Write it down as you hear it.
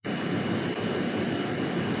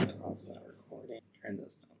recording. Turn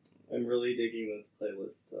this down. I'm really digging this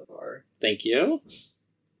playlist so far. Thank you.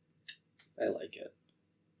 I like it.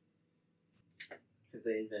 Have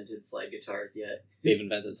they invented slide guitars yet? They've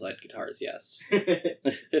invented slide guitars, yes. I'm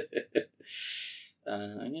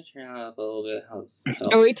gonna turn it up a little bit.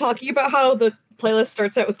 Are we talking about how the playlist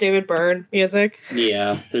starts out with David Byrne music?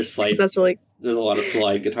 Yeah, there's a lot of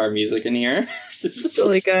slide guitar music in here. It's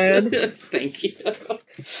really good. Thank you.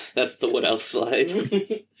 That's the Wood Elf slide.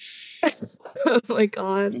 Oh my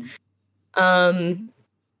god.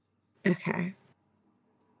 Okay.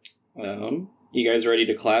 You guys ready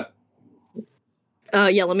to clap?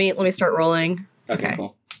 Yeah, let me start rolling. Okay,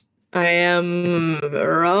 cool. I am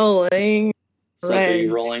rolling. Sledge, are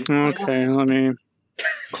you rolling? Okay, let me...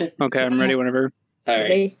 Okay, I'm ready whenever. Alright.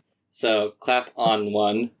 Ready? So, clap on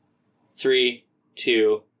 1. 3,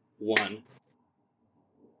 2, 1.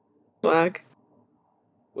 Black.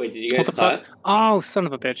 Wait, did you guys clap? Oh, son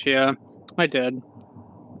of a bitch, yeah. I did.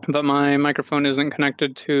 But my microphone isn't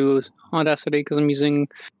connected to Audacity because I'm using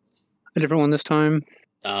a different one this time.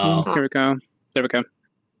 Oh. Here we go. There we go.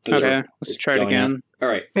 Okay, let's try it again.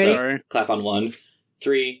 Alright, ready? So clap on 1.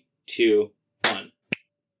 3, 2, 1.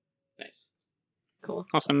 Nice. Cool.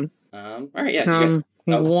 Awesome. Alright, yeah.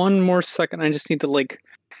 One more second. I just need to,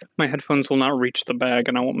 my headphones will not reach the bag,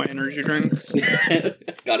 and I want my energy drinks.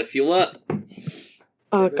 Gotta fuel up.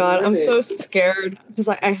 Oh god, I'm so scared because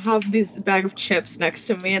I have this bag of chips next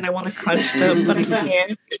to me and I want to crunch them, but I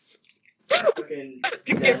can't. I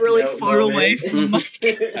get really far away from my...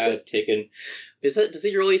 I've taken... Does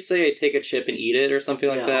it really say I take a chip and eat it or something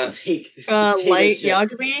like that? I'll take this. Light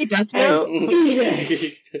Yagami? Death Note?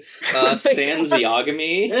 Sans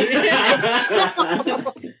Yagami?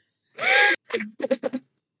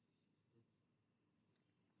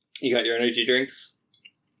 You got your energy drinks?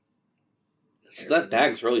 So that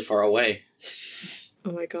bag's really far away.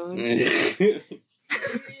 Oh my god. Jeez,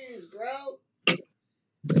 bro.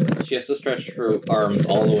 She has to stretch her arms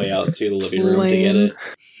all the way out to the living room to get it.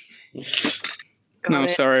 No,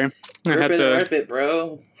 sorry. Rip it,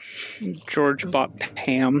 bro. George bought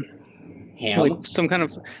ham. Ham? Some kind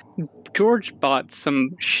of... George bought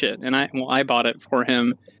some shit, and I bought it for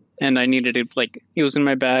him, and I needed it, it was in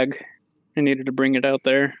my bag. I needed to bring it out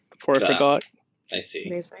there before I forgot. I see.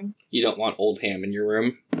 Amazing. You don't want old ham in your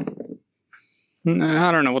room?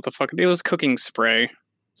 I don't know what the fuck. It was cooking spray.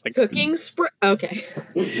 It's cooking spray? Okay.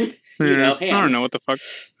 Ham. I don't know what the fuck.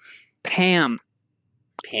 Pam.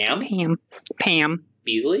 Pam.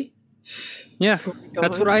 Beasley? Yeah. Oh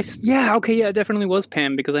that's what I... Yeah, okay, yeah, it definitely was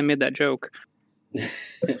Pam because I made that joke.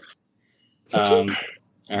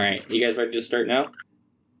 Alright, you guys ready to start now?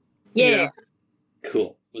 Yeah.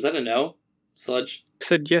 Cool. Was that a no, Sludge? I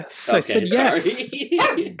said yes. Okay, I said yes.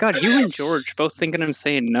 Sorry. God, you and George both thinking I'm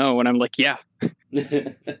saying no, and I'm like, yeah.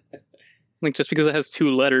 Just because it has 2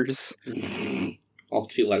 letters. All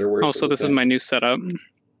 2-letter words. Also, this is my new setup.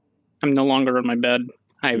 I'm no longer on my bed.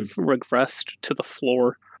 I've regressed to the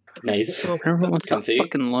floor. Nice. What's Comfy. the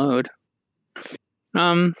fucking load?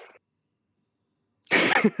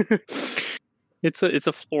 It's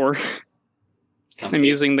a floor. Comfy. I'm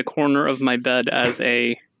using the corner of my bed as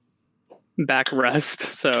a backrest,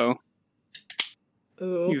 so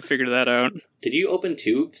Ooh. you figure that out. Did you open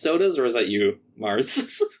 2 sodas, or was that you,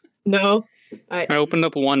 Mars? No. I opened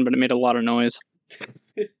up one, but it made a lot of noise.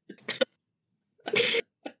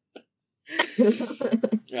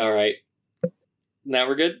 Alright. Now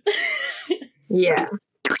we're good? Yeah.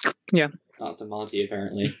 Yeah. Not to Monty,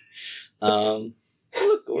 apparently. Look,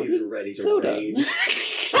 He's ready to soda. rage.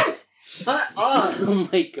 Shut up! Oh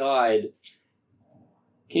my god.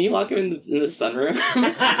 Can you lock him in the sunroom?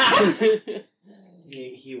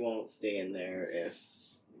 He won't stay in there if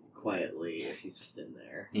he's just in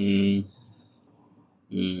there.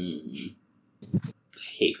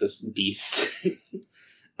 Hate this beast. He's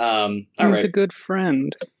Alright. a good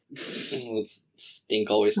friend. Stink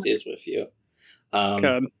always stays with you. God,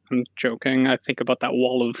 I'm joking. I think about that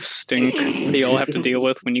wall of stink that you all have to deal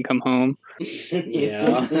with when you come home.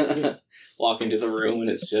 Yeah. Walk into the room and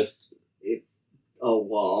it's a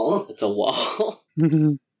wall. It's a wall.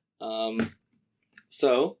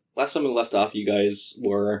 So, last time we left off, you guys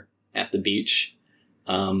were at the beach,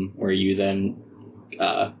 where you then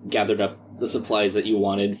gathered up the supplies that you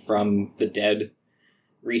wanted from the dead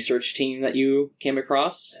research team that you came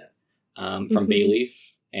across from Bayleaf,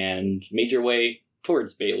 and made your way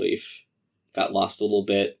towards Bayleaf. Got lost a little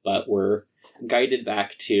bit, but were guided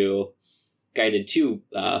to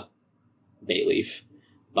Bayleaf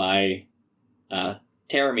by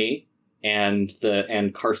Tarami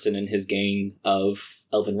and Carson and his gang of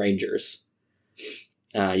Elven Rangers.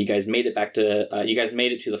 You guys made it back to. You guys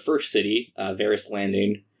made it to the first city, Varys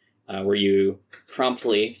Landing, where you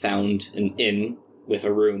promptly found an inn with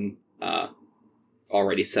a room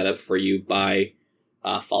already set up for you by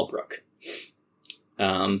Fallbrook.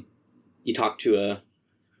 You talked to a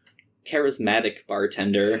charismatic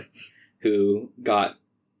bartender who got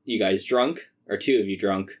you guys drunk, or two of you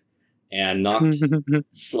drunk, and knocked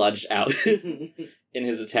Sludge out in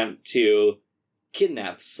his attempt to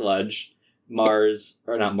kidnap Sludge.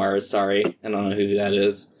 Not Mars, sorry. I don't know who that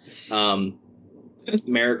is.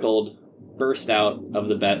 Marigold burst out of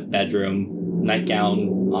the bedroom,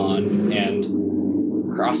 nightgown on,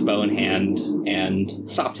 and crossbow in hand, and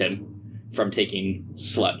stopped him from taking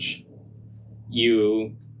Sludge.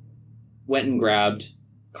 You went and grabbed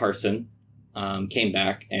Carson, came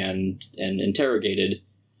back and interrogated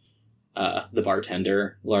the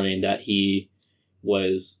bartender, learning that he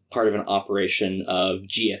was part of an operation of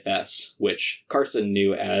GFS, which Carson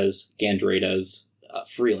knew as Gandreda's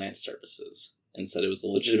freelance services, and said it was a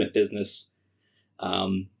legitimate business,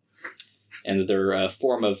 and they're a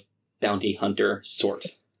form of bounty hunter sort.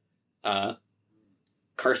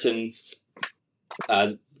 Carson,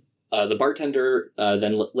 the bartender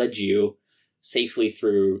then led you safely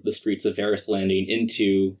through the streets of Varys Landing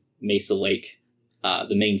into Mesa Lake,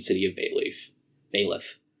 the main city of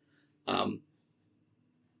Bailiff.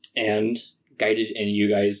 And you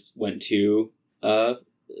guys went to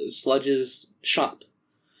Sludge's shop,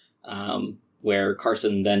 where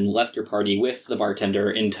Carson then left your party with the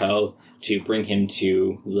bartender in tow to bring him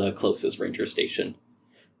to the closest ranger station.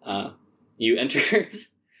 You entered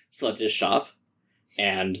Sludge's shop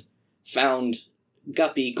and found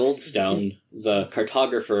Guppy Goldstone, the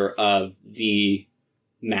cartographer of the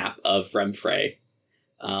map of Remfrey,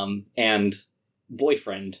 and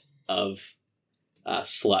boyfriend of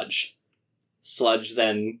Sludge. Sludge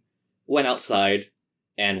then went outside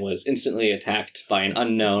and was instantly attacked by an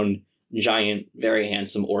unknown, giant, very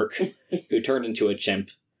handsome orc who turned into a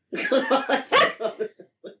chimp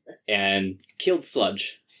and killed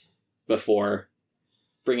Sludge before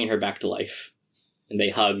bringing her back to life. And they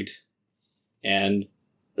hugged, and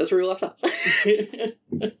that's where we left off.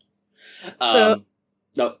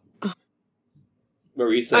 No. What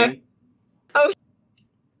were you saying?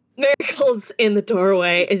 Marigold's in the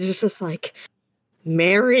doorway and just like,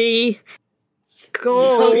 Mary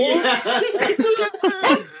Gold. Oh, yeah.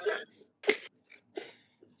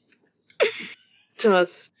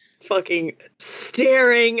 Just fucking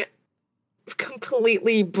staring,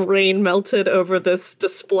 completely brain melted over this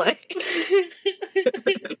display.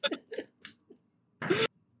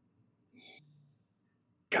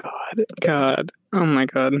 God. Oh my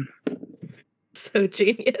god. So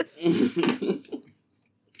genius.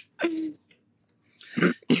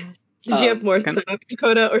 Did you have more set up,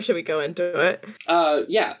 Dakota, or should we go into it?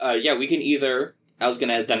 Yeah, we can either... I was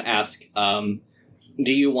gonna then ask,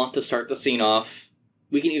 do you want to start the scene off?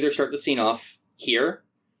 We can either start the scene off here,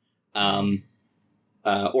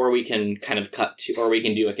 or we can kind of cut to... Or we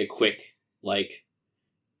can do, like, a quick, like,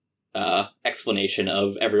 explanation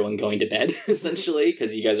of everyone going to bed, essentially,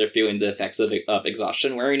 because you guys are feeling the effects of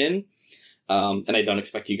exhaustion wearing in. And I don't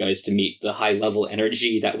expect you guys to meet the high-level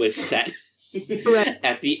energy that was set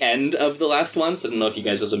at the end of the last one, so I don't know if you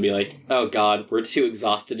guys just would be like, oh god, we're too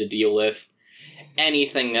exhausted to deal with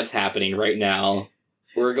anything that's happening right now.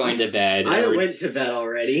 We're going to bed. I went to bed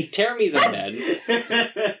already. Teremy's in bed.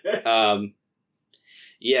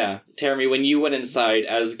 Yeah, Teremy, when you went inside,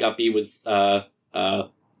 as Guppy was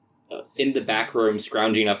in the back room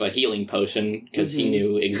scrounging up a healing potion, because he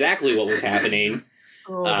knew exactly what was happening.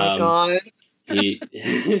 Oh my god. He,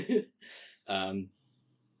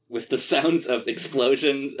 with the sounds of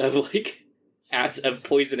explosions, of like of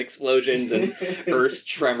poison explosions and earth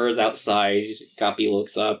tremors outside, Guppy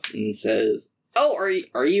looks up and says, "Oh, are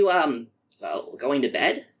you going to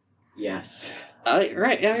bed?" Yes.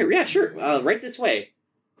 Right. Yeah, sure. Right this way.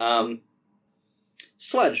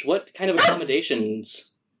 Sludge, what kind of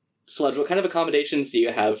accommodations do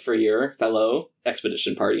you have for your fellow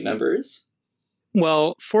expedition party members?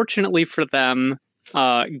 Well, fortunately for them,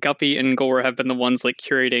 Guppy and Gore have been the ones like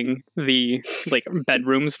curating the like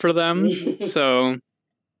bedrooms for them. So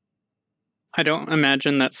I don't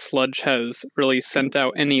imagine that Sludge has really sent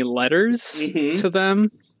out any letters to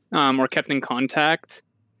them, or kept in contact.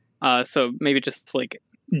 So maybe just like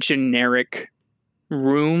generic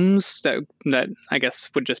rooms that I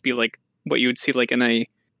guess would just be like what you would see like in a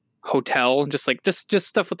hotel, just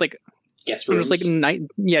stuff with like guest rooms, like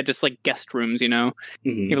just like guest rooms, you know,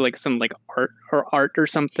 maybe like some like art or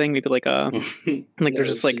something, maybe like a like there's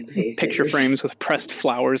just like picture frames with pressed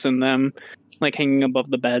flowers in them, like hanging above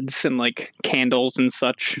the beds and like candles and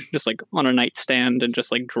such, just like on a nightstand and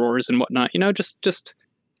just like drawers and whatnot. Just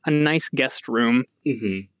a nice guest room.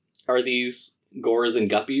 Mm-hmm. Are these Gores and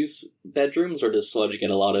Guppies bedrooms, or does Sludge get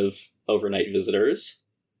a lot of overnight visitors?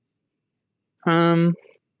 I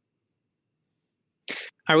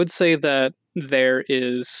would say that there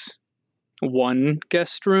is one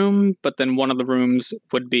guest room, but then one of the rooms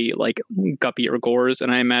would be like Guppy or Gore's,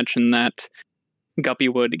 and I imagine that Guppy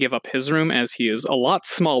would give up his room as he is a lot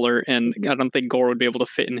smaller, and I don't think Gore would be able to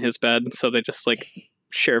fit in his bed, so they just like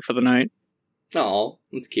share for the night. Oh,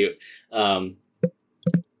 that's cute. And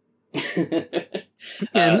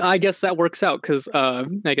I guess that works out because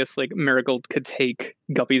I guess like Marigold could take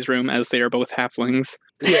Guppy's room as they are both halflings.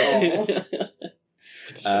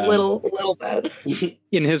 Little bed.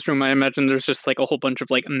 In his room, I imagine there's just like a whole bunch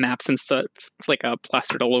of like maps and stuff, like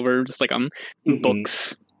plastered all over, just like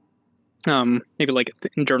books, maybe like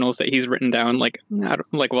journals that he's written down, like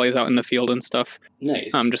while he's out in the field and stuff.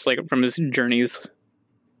 Nice. Just like from his journeys,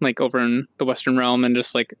 like over in the Western Realm, and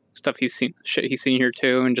just like stuff he's seen here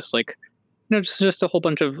too, and just like just a whole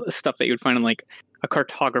bunch of stuff that you would find in like a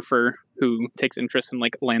cartographer who takes interest in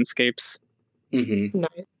like landscapes. Mm-hmm.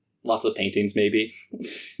 Nice. Lots of paintings, maybe.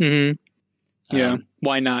 Mm-hmm. Yeah,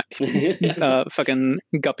 why not? Fucking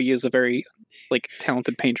Guppy is a very like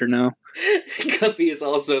talented painter now. Guppy is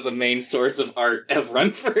also the main source of art of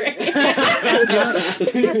Renfrew.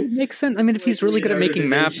 It makes sense. I mean, if he's really good at making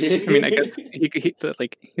maps, I mean, I guess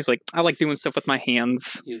he's like, I like doing stuff with my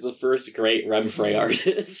hands. He's the first great Renfrew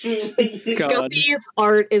artist. Guppy's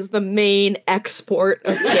art is the main export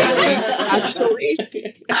of Gaelic, actually.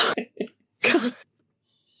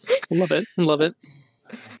 Love it.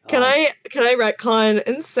 Can I retcon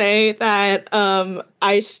and say that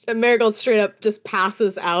Marigold straight up just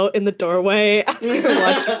passes out in the doorway after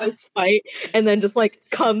watching this fight, and then just like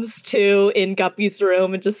comes to in Guppy's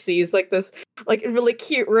room and just sees like this like really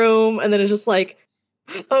cute room, and then it's just like,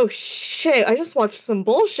 oh shit, I just watched some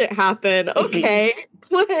bullshit happen. Okay,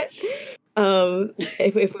 what?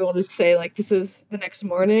 If we want to say like this is the next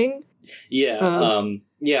morning. Yeah.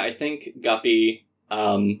 Yeah. I think Guppy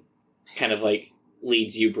kind of like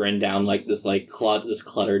leads you, Bryn, down like this like this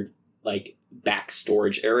cluttered like back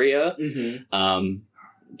storage area,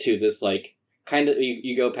 to this like kind of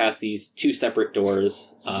you go past these two separate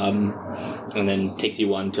doors, and then takes you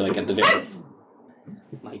one to like at the very.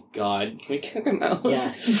 My God, can we kick him out?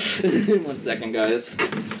 Yes. 1 second, guys.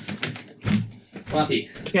 Monty.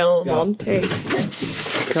 Kill Monty.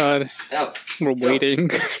 God, Out. we're waiting.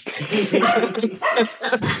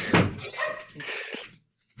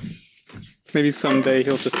 Maybe someday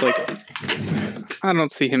he'll just like. I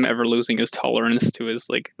don't see him ever losing his tolerance to his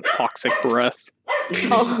like toxic breath.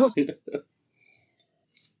 Oh.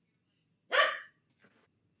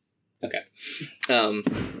 Okay.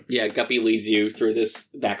 Yeah, Guppy leads you through this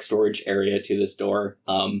back storage area to this door,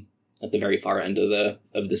 at the very far end of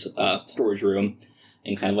this storage room,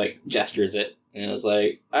 and kind of like gestures it, and I was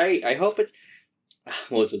like, I hope it.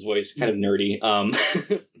 What was his voice? Kind of nerdy.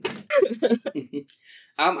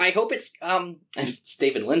 I hope it's it's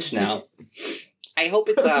David Lynch now. I hope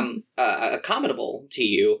it's accommodating to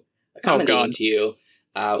you.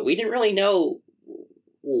 We didn't really know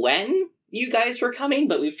when you guys were coming,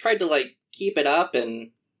 but we've tried to like keep it up,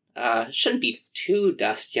 and shouldn't be too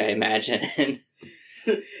dusty, I imagine.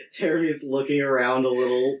 Jeremy's looking around a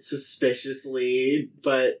little suspiciously,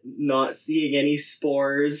 but not seeing any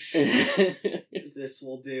spores. This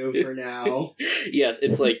will do for now. Yes,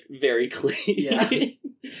 it's like very clean. Yeah.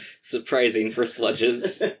 Surprising for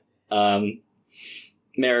sludges.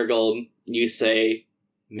 Marigold, you say,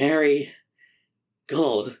 "Mary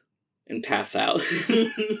Gold," and pass out.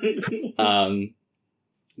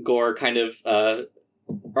 Gore kind of,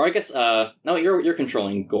 or I guess, no, you're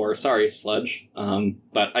controlling Gore. Sorry, Sludge.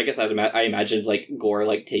 But I guess I imagined like Gore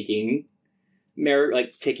like taking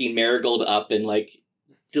Marigold up and like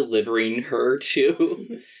delivering her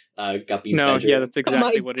to Guppy's bedroom. Yeah, that's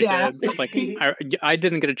exactly what he did. Like, I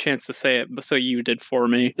didn't get a chance to say it, but so you did for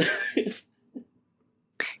me.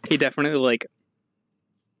 He definitely like.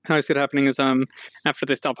 How I see it happening is after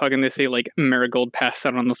they stop hugging, they see like Marigold pass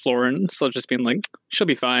out on the floor, and Sludge just being like, she'll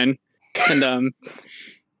be fine, and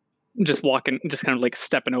just walking, just kind of like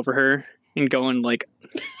stepping over her and going like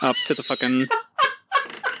up to the fucking.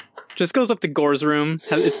 Just goes up to Gore's room.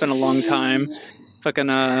 It's been a long time. Fucking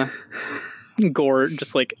Gore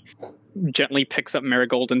just like gently picks up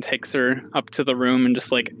Marigold and takes her up to the room and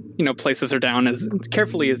just like places her down as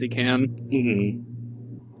carefully as he can. Mm-hmm.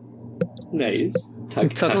 Nice.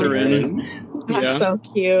 Tucks her in. That's so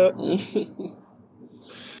cute.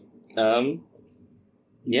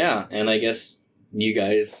 Yeah, and I guess you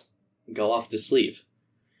guys go off to sleep.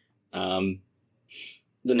 The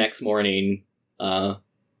next morning,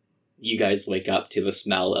 you guys wake up to the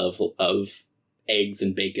smell of eggs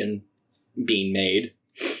and bacon being made.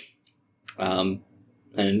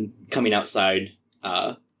 And coming outside,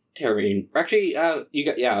 Terry, actually,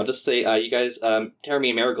 I'll just say, you guys, Terry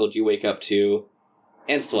and Marigold, you wake up to,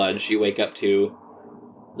 and Sludge, you wake up to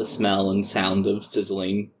the smell and sound of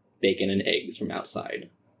sizzling bacon and eggs from outside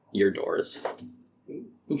your doors.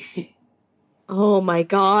 Oh my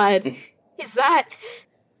god. Is that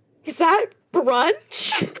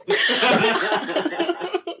brunch?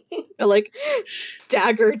 I like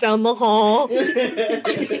stagger down the hall.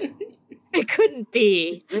 It couldn't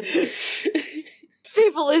be.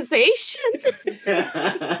 Civilization.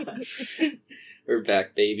 We're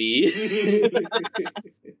back, baby.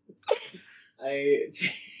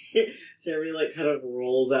 Terry like kind of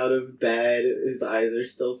rolls out of bed. His eyes are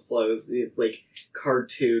still closed. It's like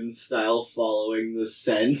cartoon style, following the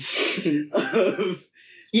scent of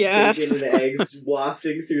bacon and eggs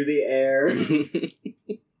wafting through the air.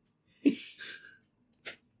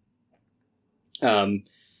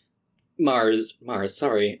 Marigold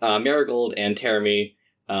and Teremy.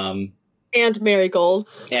 And Marigold.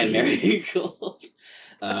 And Marigold.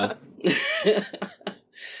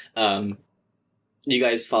 You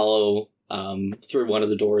guys follow through one of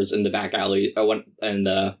the doors in the back alley, and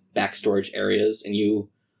the back storage areas, and you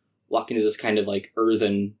walk into this kind of like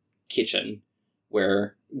earthen kitchen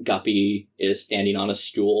where Guppy is standing on a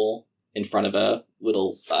stool in front of a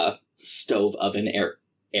little stove oven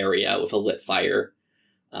area with a lit fire.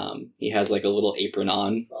 He has like a little apron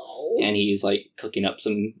on, and he's like cooking up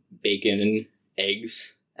some bacon and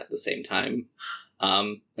eggs at the same time.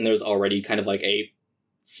 And there's already kind of like a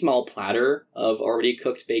small platter of already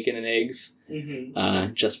cooked bacon and eggs,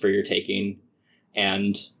 just for your taking.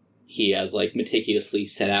 And he has like meticulously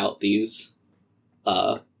set out these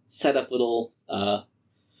set up little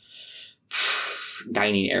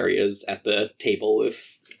dining areas at the table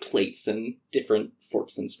with plates and different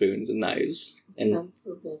forks and spoons and knives and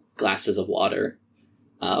glasses of water.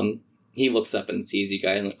 He looks up and sees you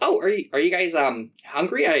guys and like, oh, are you guys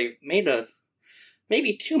hungry? I made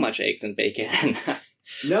maybe too much eggs and bacon.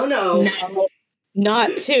 No,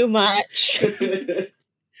 not too much.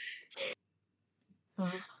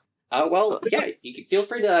 Well, yeah, you can feel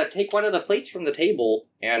free to take one of the plates from the table,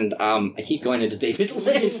 and I keep going into David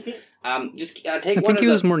Lind. Just take one of the... I think he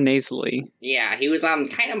was more nasally. Yeah, he was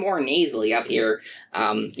kind of more nasally up here.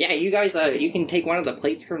 Yeah, you guys, you can take one of the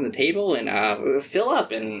plates from the table and fill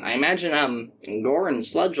up, and I imagine Gore and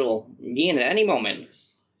Sludge will be in at any moment.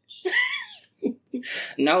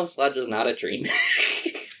 No, Sludge is not a dream.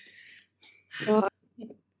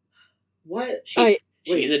 What?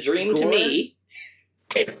 She's a dream to me.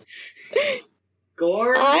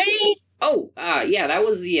 Gore? Yeah, that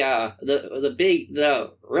was the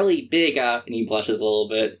really big, and he blushes a little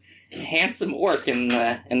bit, handsome orc in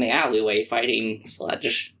the alleyway fighting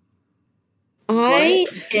Sludge. I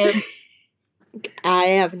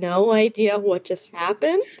have no idea what just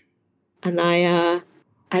happened, and I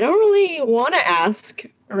don't really want to ask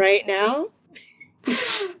right now,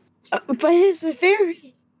 but it's a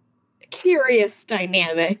very curious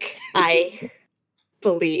dynamic, I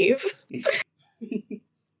believe.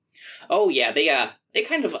 Oh yeah, they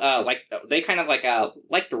kind of like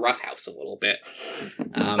the Rough House a little bit.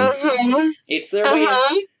 It's their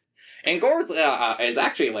way. And Gore's is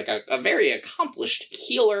actually like a very accomplished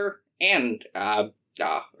healer and a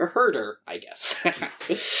herder, I guess.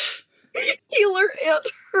 Healer and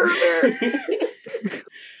herder.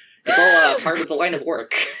 It's all part of the line of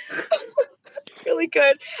work. Really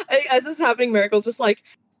good. As this is happening, Miracle's just like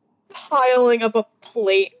piling up a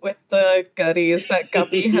plate with the goodies that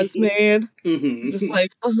Guppy has made. Just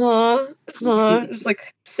like, just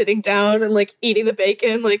like sitting down and like eating the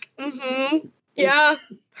bacon, like, yeah,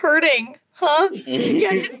 hurting, huh?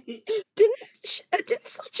 Yeah, didn't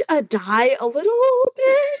Sludge die a little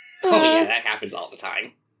bit? Oh yeah, that happens all the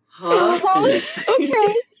time. Okay,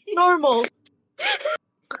 normal.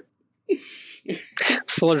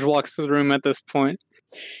 Sludge walks to the room at this point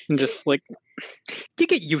and just like, you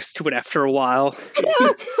get used to it after a while.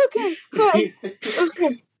 Okay, hi.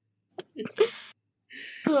 Okay.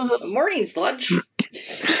 Morning, Sludge.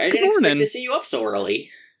 I didn't expect to see you up so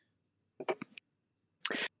early.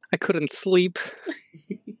 I couldn't sleep.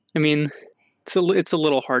 I mean, it's a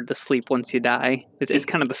little hard to sleep once you die. It's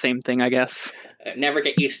kind of the same thing, I guess. Never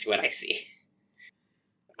get used to it, I see.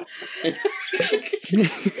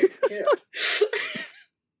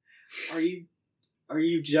 Are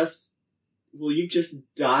you just will you just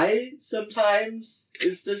die sometimes?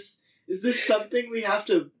 Is this something we have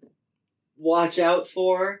to watch out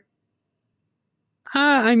for?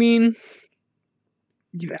 I mean,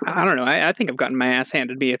 I don't know. I think I've gotten my ass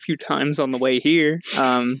handed me a few times on the way here.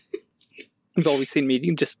 You've always seen me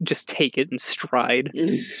just take it in stride.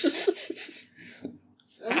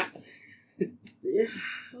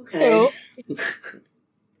 Okay.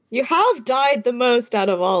 You have died the most out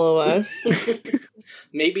of all of us.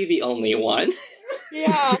 Maybe the only one.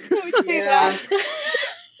 Yeah, I would say that.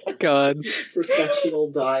 God.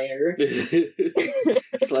 Professional dyer.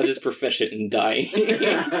 Sludge is proficient in dying.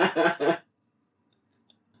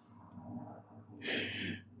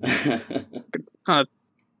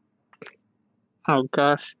 Oh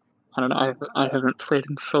gosh. I don't know. I haven't played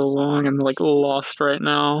in so long. I'm like lost right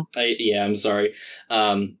now. I'm sorry.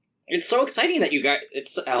 It's so exciting that you guys.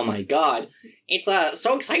 Oh my god! It's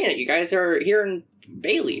so exciting that you guys are here in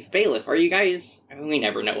Bayleaf. Bailiff, are you guys? We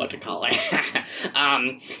never know what to call it.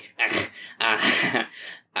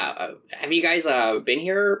 Have you guys been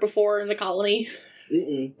here before in the colony?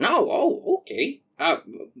 Mm-mm. No. Oh, okay.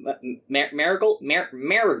 Marigold, not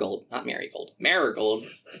Marigold. Marigold.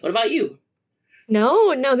 What about you?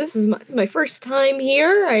 No, this is my first time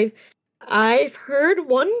here. I've heard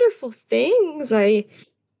wonderful things.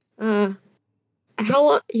 How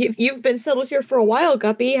long you've been settled here for a while,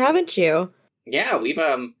 Guppy, haven't you? Yeah, we've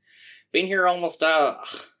been here almost how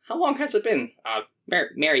long has it been?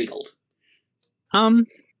 Marigold. I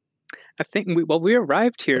think we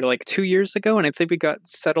arrived here like 2 years ago, and I think we got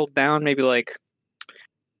settled down maybe like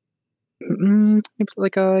at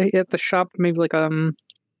the shop maybe like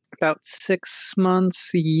about 6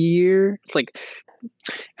 months, a year. It's like,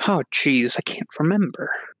 oh geez, I can't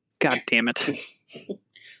remember. God damn it.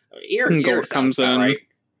 Gore comes in. Right.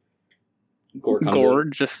 Gore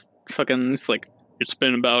just fucking. It's like it's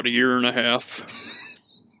been about a year and a half.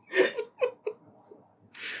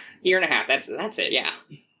 Year and a half. That's it. Yeah.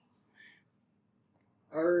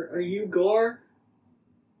 Are you Gore?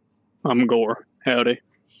 I'm Gore. Howdy.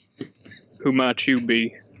 Who might you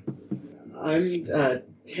be? I'm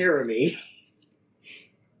Teremy.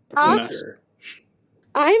 Sure.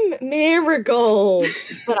 I'm Marigold,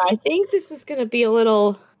 but I think this is gonna be a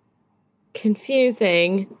little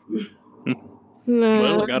confusing.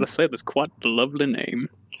 Well, I gotta say, that's quite a lovely name.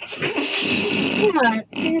 Yeah,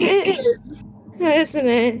 it is, isn't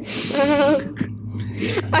it?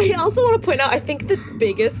 I also want to point out, I think the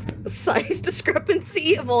biggest size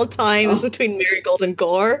discrepancy of all time is between Marigold and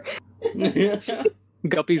Gore.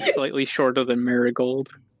 Guppy's slightly shorter than Marigold.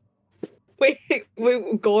 Wait,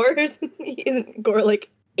 Gore? Isn't Gore like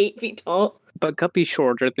 8 feet tall? But Guppy's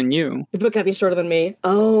shorter than you. But Guppy's shorter than me.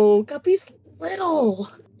 Oh, Guppy's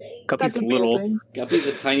little. Guppy's little. Guppy's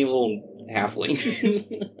a tiny little halfling.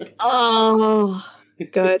 Oh,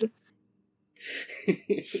 good.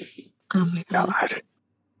 Oh my god.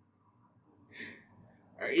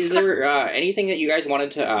 Is there anything that you guys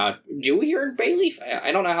wanted to do here in Bayleaf?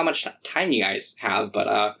 I don't know how much time you guys have, but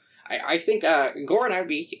I think Gore and I would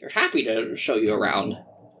be happy to show you around.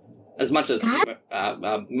 As much as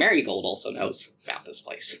Marigold also knows about this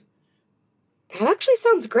place. That actually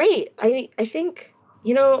sounds great. I think,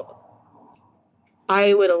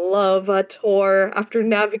 I would love a tour after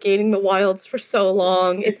navigating the wilds for so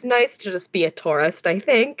long. It's nice to just be a tourist, I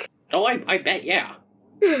think. Oh, I bet, yeah.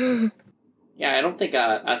 Yeah, I don't think,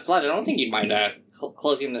 Slud, I don't think you'd mind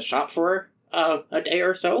closing the shop for a day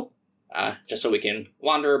or so. Just so we can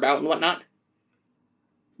wander about and whatnot.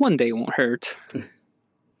 One day won't hurt.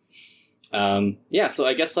 Yeah, so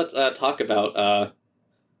I guess let's talk about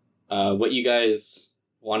what you guys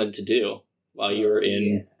wanted to do while you were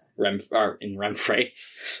in Remfray,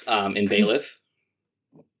 in Bayleaf.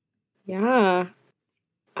 Yeah.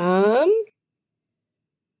 I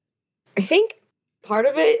think part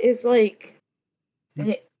of it is like,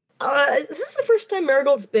 this is the first time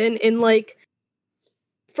Marigold's been in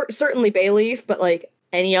certainly Bayleaf, but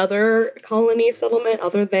any other colony settlement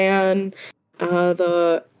other than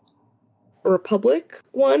the Republic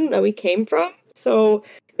one that we came from. So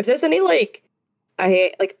if there's any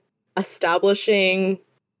establishing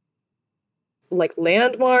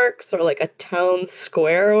landmarks or a town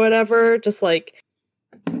square or whatever, just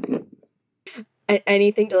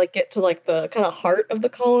anything to get to the kind of heart of the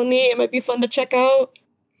colony, it might be fun to check out.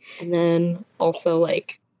 And then also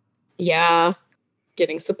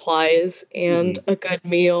getting supplies and a good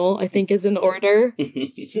meal, I think, is in order.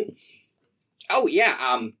 Oh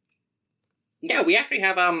yeah, yeah, we actually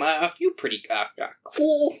have a few pretty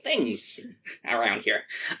cool things around here.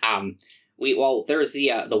 There's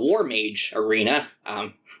the War Mage arena.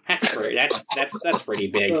 That's pretty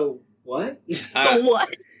big. The What?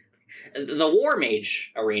 What? The War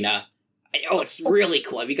Mage Arena. Oh, it's really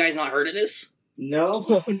cool. Have you guys not heard of this?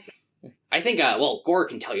 No. I think Gore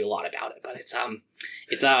can tell you a lot about it, but it's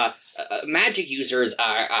magic users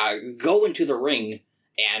go into the ring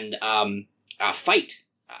and fight.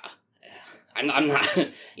 I'm not,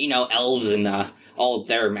 elves and all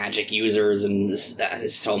their magic users and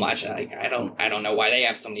so much. I don't know why they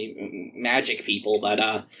have so many magic people,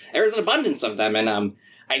 but there's an abundance of them, and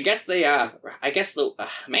I guess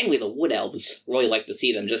mainly the wood elves really like to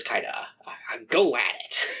see them just kind of go at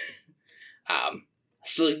it.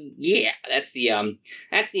 So yeah, that's the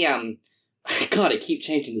God, I keep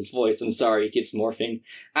changing his voice. I'm sorry, it keeps morphing.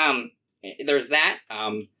 There's that.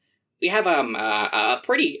 We have a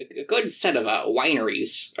pretty good set of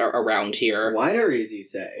wineries around here. Wineries, you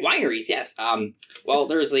say? Wineries, yes. Well,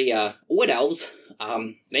 there's the wood elves.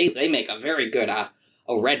 They make a very good a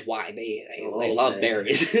red wine. They love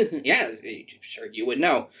berries. Yeah, sure you would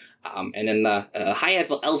know. And then the high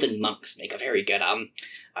elven monks make a very good a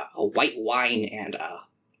white wine and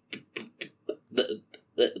the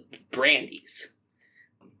brandies.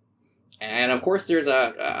 And of course, there's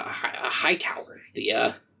a high tower.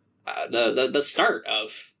 The start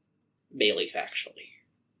of Bayleaf, actually.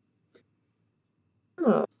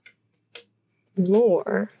 Oh.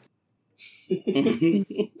 More.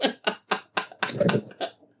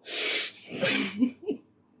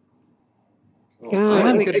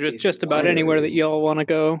 I'm good with just about anywhere that y'all want to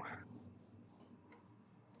go.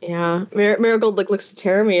 Yeah, Marigold looks at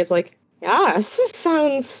Jeremy. It's like, yeah, this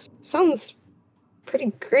sounds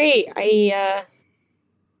pretty great. I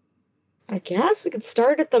guess we could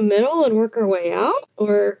start at the middle and work our way out,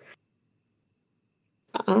 or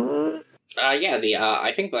yeah.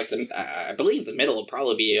 I think I believe the middle would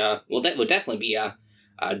probably be that would definitely be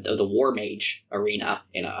the War Mage Arena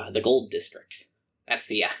in the Gold District. That's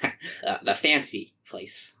the fancy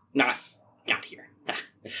place. Not here.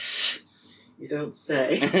 You don't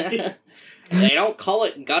say. They don't call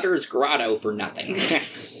it Gutter's Grotto for nothing.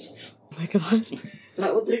 Oh my god. Is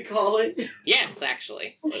that what they call it? Yes,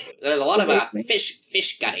 actually. There's a lot of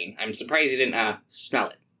fish gutting. I'm surprised you didn't smell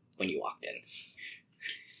it when you walked in.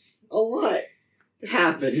 Oh, what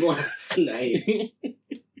happened last night?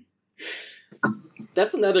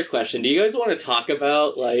 That's another question. Do you guys want to talk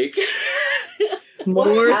about, like...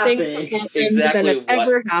 More things have happened than have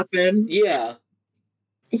ever happened. Yeah.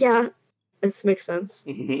 Yeah, this makes sense.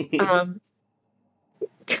 Yeah,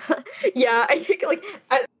 I think, like,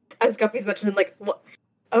 as Guppy's mentioned, like, what?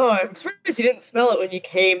 Oh, I'm surprised you didn't smell it when you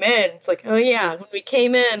came in. It's like, oh yeah, when we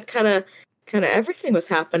came in, kind of everything was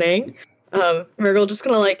happening. Marigold just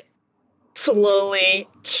gonna, like, slowly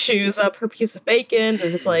chews up her piece of bacon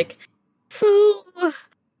and is like, so,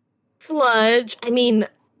 Sludge, I mean,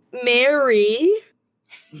 Mary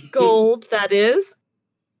Gold, that is.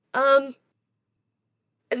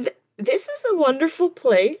 This is a wonderful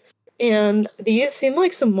place, and these seem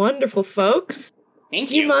like some wonderful folks. Thank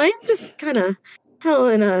Do you you. mind just kind of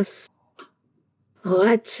telling us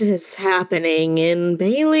what is happening in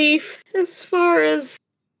Bayleaf as far as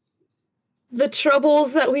the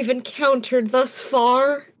troubles that we've encountered thus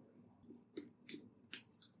far?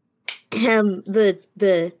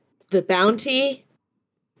 The bounty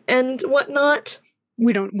and whatnot?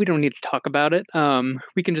 We don't need to talk about it.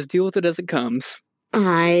 We can just deal with it as it comes.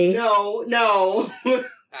 No.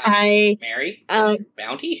 Mary?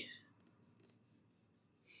 Bounty?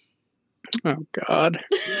 Oh God.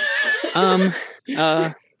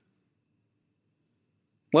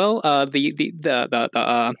 Well,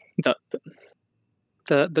 the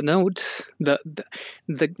note,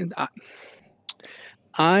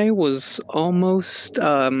 I was almost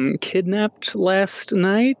kidnapped last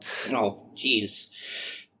night. Oh,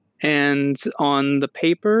 jeez. And on the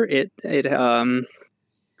paper, it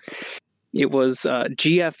was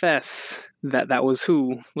GFS that was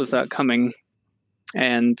who was coming,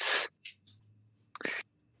 and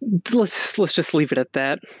let's just leave it at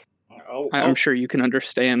that. I'm sure you can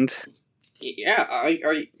understand. Yeah, are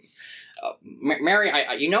you, Mary?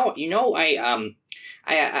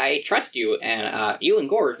 I trust you, and you and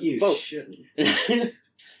Gore You both. shouldn't.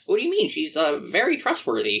 What do you mean? She's very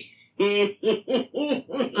trustworthy.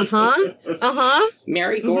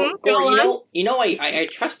 Mary, Gore, I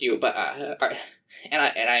trust you, but I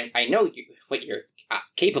know what you're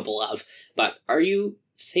capable of. But are you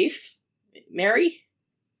safe, Mary?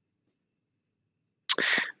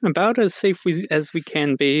 About as safe as we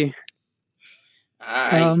can be.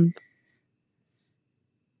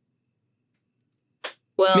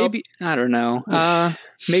 Well, maybe I don't know.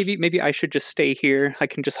 Maybe I should just stay here. I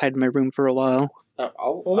can just hide in my room for a while.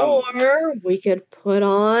 or we could put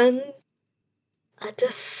on a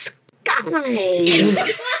disguise.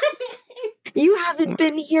 You haven't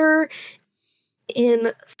been here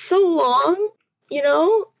in so long, you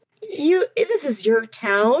know? This is your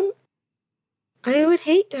town. I would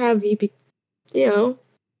hate to have you be, you know,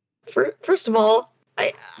 first of all,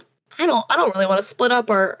 I don't really want to split up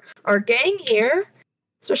our gang here,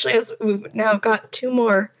 especially as we've now got 2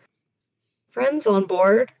 more friends on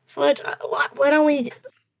board. So why don't we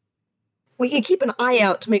can keep an eye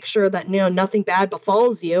out to make sure that nothing bad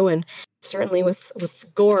befalls you, and certainly with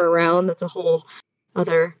Gore around, that's a whole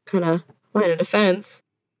other kind of line of defense.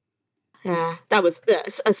 That was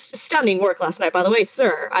stunning work last night, by the way,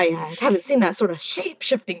 sir. I haven't seen that sort of shape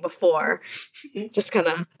shifting before. Just kind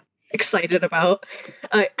of excited about.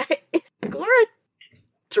 Is Gore a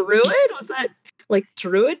druid? Was that like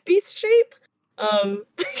druid beast shape?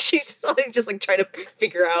 She's just like trying to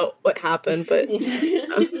figure out what happened, but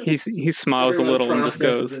he smiles a little and just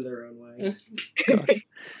goes. In their own way. Gosh.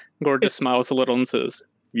 Gore just smiles a little and says,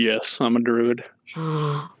 "Yes, I'm a druid."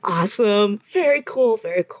 Oh, awesome! Very cool,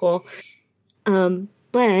 very cool.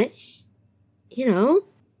 But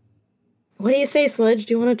what do you say, Sludge?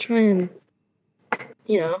 Do you want to try and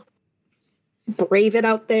brave it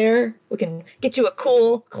out there? We can get you a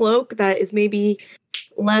cool cloak that is maybe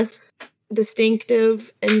less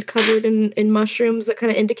distinctive and covered in mushrooms that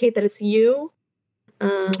kind of indicate that it's you.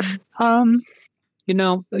 Yeah,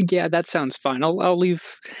 that sounds fine. I'll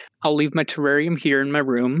leave my terrarium here in my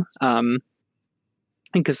room.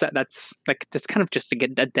 Because that's kind of just a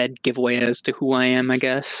dead giveaway as to who I am, I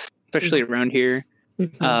guess, especially around here.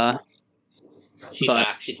 Mm-hmm.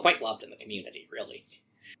 She's quite loved in the community, really.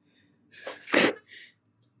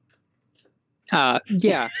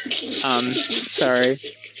 Yeah. Sorry.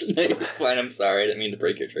 No, you're fine. I'm sorry. I didn't mean to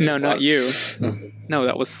break your train. No, not you. No,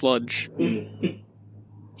 that was Sludge.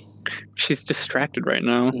 She's distracted right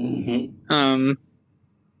now. Mm-hmm.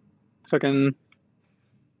 Fucking.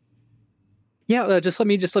 Yeah, just let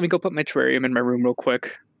me go put my terrarium in my room real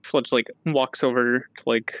quick. Sludge walks over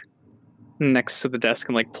to next to the desk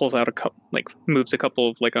and pulls out moves a couple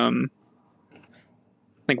of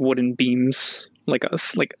wooden beams,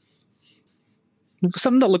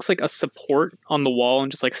 something that looks like a support on the wall,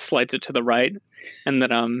 and just slides it to the right, and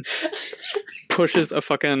then pushes a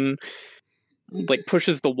fucking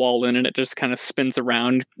pushes the wall in, and it just kind of spins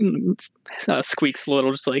around, squeaks a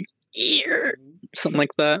little, just something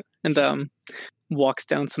like that, and walks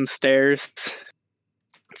down some stairs.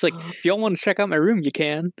 It's if y'all want to check out my room, you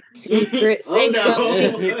can. Secret.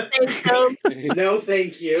 Oh no! No,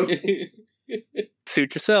 thank you.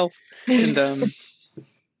 Suit yourself. And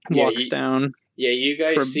walks down. Yeah, you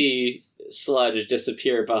guys see Sludge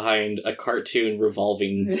disappear behind a cartoon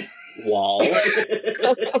revolving wall.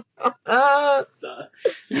 Sucks.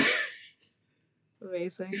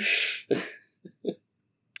 Amazing.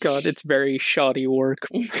 God, it's very shoddy work.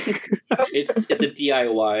 It's a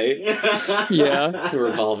DIY. Yeah.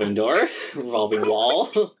 Revolving door, revolving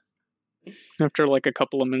wall. After a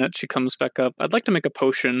couple of minutes, she comes back up. I'd like to make a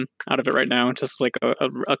potion out of it right now, just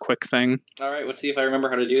a quick thing. All right, let's see if I remember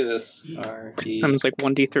how to do this. RG. It's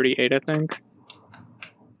 1d38, I think.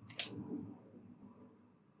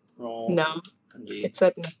 Roll. No, RG. it's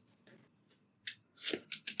a no.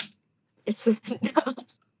 It's a no.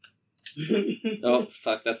 Oh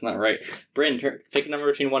fuck, that's not right. Bryn, pick a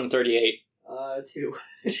number between 1 and 38. 2.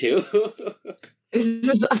 2. This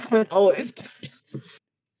is always.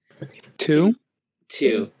 2?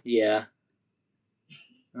 2, yeah.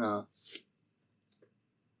 Oh.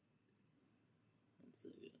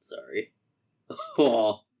 Sorry.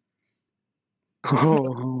 Oh.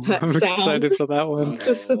 Oh, That I'm sound. excited for that one.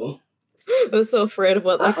 Oh. I'm so afraid of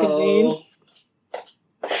what that could mean.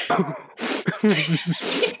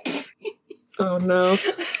 Oh no.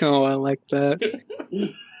 Oh, I like that.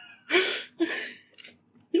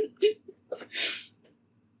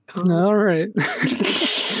 All right.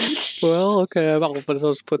 Well, okay, I'll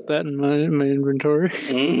just put that in my inventory.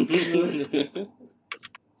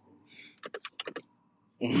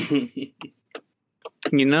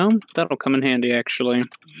 That'll come in handy, actually.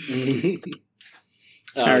 I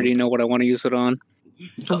already know what I want to use it on.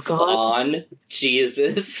 Oh god. On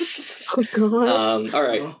Jesus. Oh god. All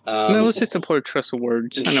right. No, it's just a poor trust of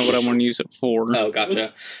words. I know what I want to use it for. Oh,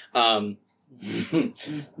 gotcha.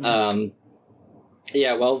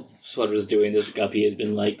 Yeah, while Sludge was doing this, Guppy has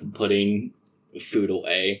been putting food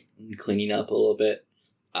away and cleaning up a little bit.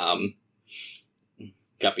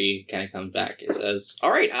 Guppy kind of comes back and says, "All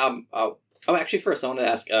right. Actually, first I want to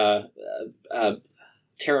ask,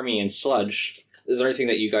 Teremy and Sludge, is there anything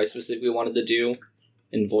that you guys specifically wanted to do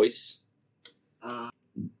in voice?"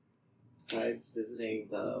 besides visiting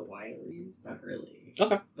the wineries, not really.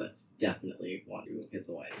 Okay. But definitely want to hit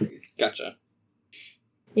the wineries. Gotcha.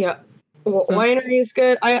 Yeah. Well, winery is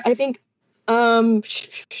good. I think,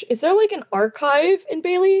 is there like an archive in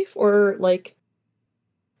Bayleaf or like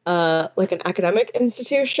an academic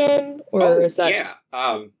institution, or is that?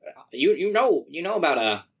 Yeah. You know about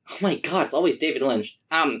oh my god, it's always David Lynch.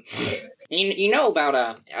 You know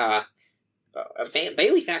about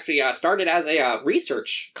Bayleaf actually started as a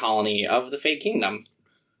research colony of the Fey Kingdom.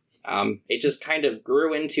 It just kind of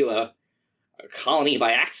grew into a colony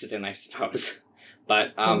by accident, I suppose.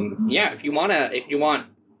 But yeah, if you want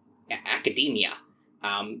academia,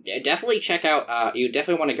 definitely check out. You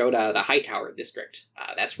definitely want to go to the Hightower district.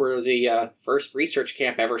 That's where the first research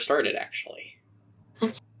camp ever started, actually.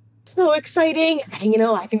 That's so exciting! You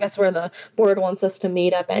know, I think that's where the board wants us to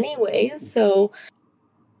meet up, anyways. So,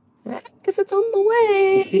 I guess it's on the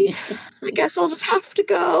way. I guess I'll just have to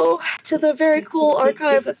go to the very cool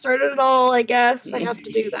archive that started it all. I guess I have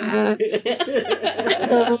to do that.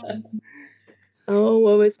 Oh,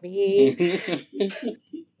 woe is me.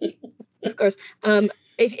 Of course.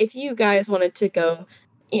 If you guys wanted to go,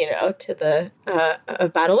 to the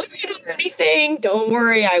battle arena or anything, don't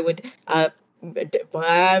worry. I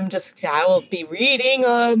will be reading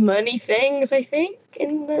many things, I think,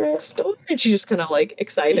 in the store. And she just kind of like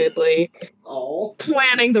excitedly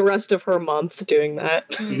planning the rest of her month doing that.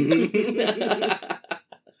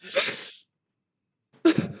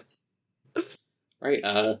 Right.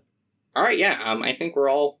 All right. Yeah. I think we're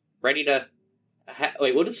all ready to.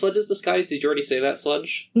 Wait, what is Sludge's disguise? Did you already say that,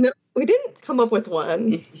 Sludge? No, we didn't come up with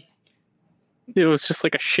one. It was just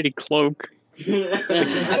like a shitty cloak.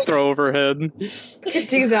 Throw over her head. Could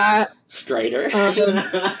do that. Strider.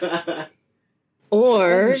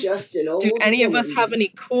 Or just an old do any of us woman. have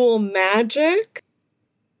any cool magic?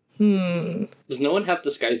 Does no one have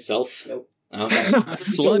disguise self? Nope. Okay.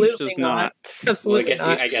 Sludge does not. Absolutely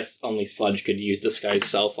well, I guess only Sludge could use disguise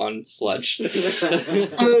self on Sludge. Can we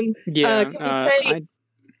say,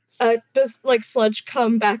 does like Sludge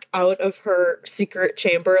come back out of her secret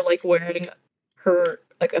chamber like wearing her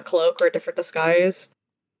like a cloak or a different disguise?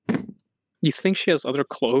 You think she has other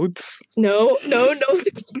clothes? No. Oh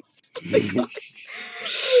my god.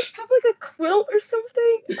 Have like a quilt or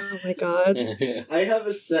something? Oh my god. I have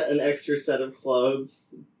an extra set of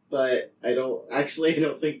clothes, but I don't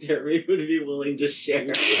think Jeremy would be willing to share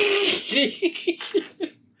with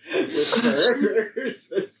her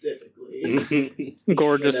specifically.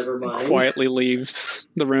 Gore So just never mind. quietly leaves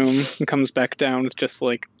the room and comes back down with just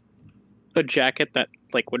like a jacket that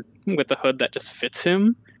like would with a hood that just fits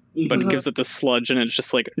him, but gives it to Sludge and it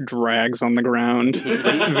just like drags on the ground. It's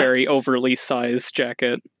a very overly sized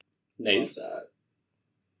jacket. Nice.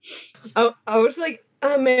 I was like,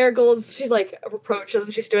 Marigold, she's like approaches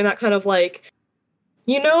and she's doing that kind of like,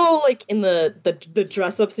 like in the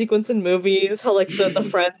dress up sequence in movies, how like the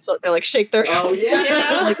friends they like shake their Oh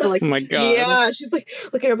yeah. like Oh my god. yeah, she's like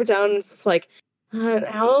looking up and down and it's just like,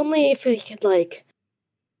 only if we could like,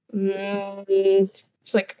 she's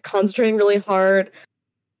like concentrating really hard,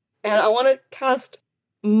 and I want to cast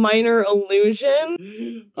Minor Illusion,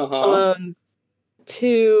 and I want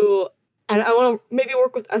to maybe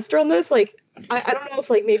work with Esther on this. Like, I don't know if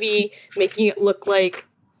like maybe making it look like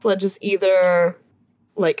Sludge is either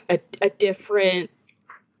like a different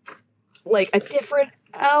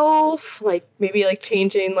elf, like maybe like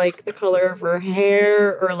changing like the color of her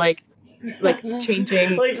hair, or like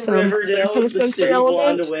changing like some Riverdale kind of with the sensory shitty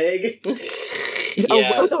blonde element. wig.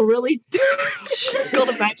 Yeah. With a really called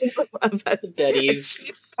imagine a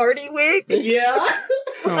Betty's party wig. Yeah.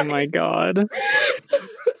 Oh my god.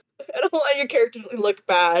 I don't want your character to look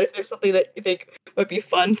bad. If there's something that you think would be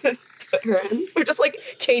fun to put her in, or just like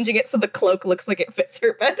changing it so the cloak looks like it fits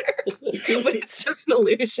her better, but it's just an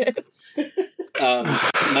illusion.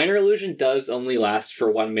 Minor Illusion does only last for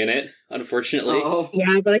 1 minute, unfortunately. Oh.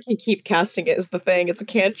 Yeah, but I can keep casting it. Is the thing? It's a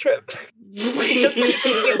cantrip. Just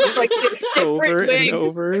it's like different Over wigs. and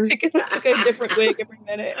over. Pick a different wig every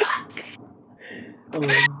minute. Oh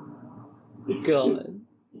god.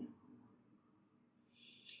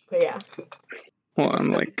 But yeah. Well, I'm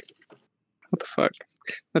like, what the fuck?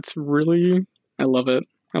 That's really... I love it.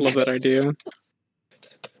 I love that idea.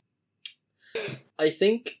 I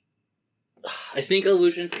think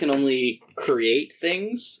illusions can only create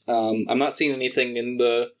things. I'm not seeing anything in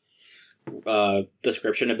the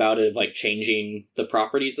description about it, of like changing the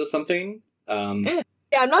properties of something.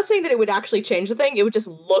 Yeah, I'm not saying that it would actually change the thing. It would just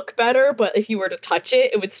look better, but if you were to touch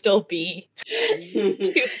it, it would still be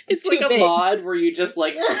It's too like a big. mod where you just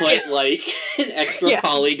like put like an extra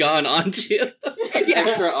polygon onto.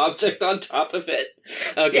 extra object on top of it.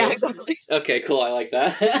 Okay. Yeah, exactly. Okay, cool. I like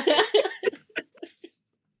that.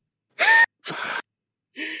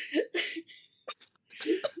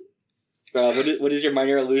 What does your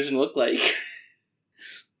minor illusion look like?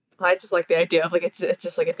 I just like the idea of like it's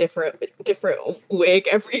just like a different wig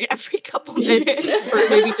every couple minutes, or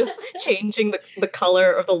maybe just changing the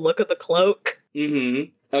color or the look of the cloak.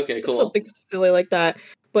 Mm-hmm. Okay, cool. Something silly like that.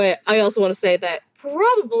 But I also want to say that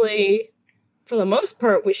probably, for the most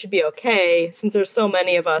part, we should be okay. Since there's so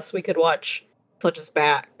many of us, we could watch Sludge's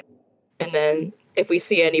back. And then if we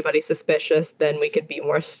see anybody suspicious, then we could be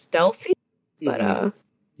more stealthy. But,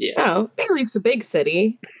 yeah. Oh, Bayleaf's a big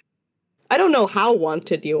city. I don't know how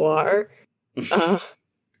wanted you are.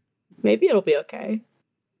 Maybe it'll be okay.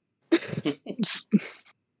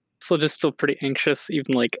 Sludge is still pretty anxious,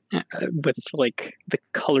 even like with like the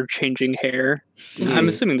color changing hair. I'm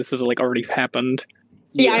assuming this has like already happened.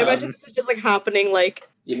 Yeah, I imagine this is just like happening like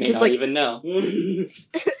you may just not like, even know.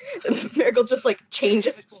 Marigold just like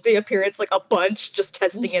changes the appearance like a bunch, just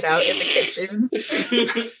testing it out in the kitchen.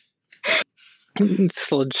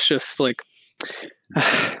 Sludge just like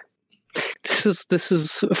this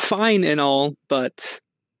is fine and all, but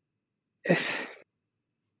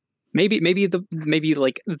maybe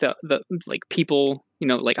like the like people, you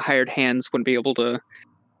know, like hired hands wouldn't be able to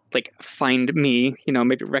like find me, you know,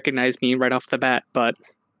 maybe recognize me right off the bat, but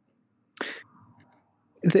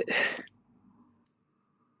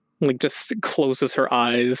like just closes her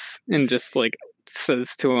eyes and just like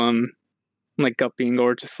says to him, like Guppy and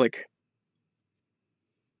Gore, just like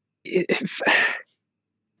it's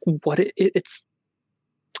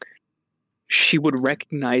she would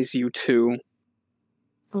recognize you too.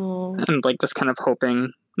 Oh. And like just kind of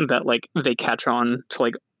hoping that like they catch on to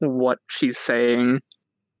like what she's saying.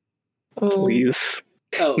 Please.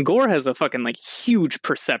 Oh. Gore has a fucking like huge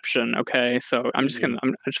perception, okay? So I'm just gonna I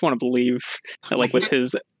just want to believe that like with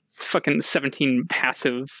his fucking 17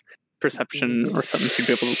 passive perception or something he'd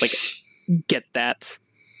be able to like get that.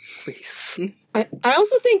 Please. I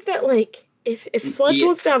also think that like if Sludge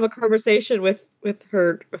wants to have a conversation with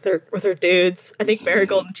her dudes, I think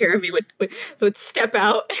Marigold and Jeremy would step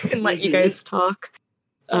out and let you guys talk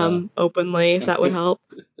openly, if that would help.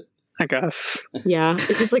 I guess. Yeah,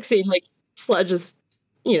 it's just like seeing like Sludge is,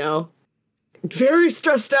 you know, very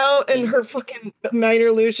stressed out and her fucking minor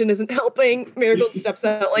illusion isn't helping. Marigold steps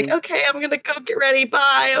out like, okay, I'm gonna go get ready,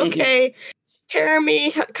 bye, okay. Jeremy,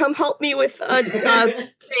 come help me with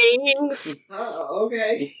things.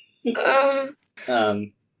 Okay.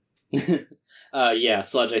 Yeah,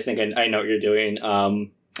 Sludge, I think I know what you're doing. I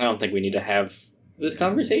don't think we need to have this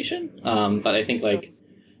conversation. But I think like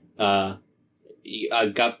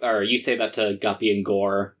you say that to Guppy and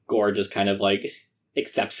Gore. Gore just kind of like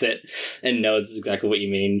accepts it and knows exactly what you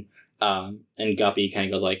mean. And Guppy kind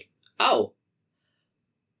of goes like, "Ow,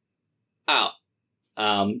 ow."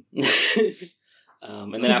 And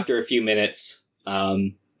then after a few minutes,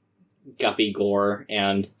 Guppy, Gore,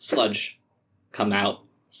 and Sludge come out.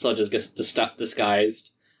 Sludge is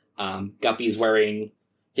disguised. Guppy's wearing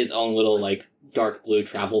his own little like dark blue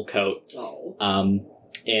travel coat. Oh.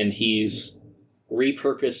 And he's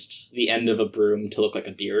repurposed the end of a broom to look like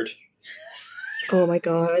a beard. Oh my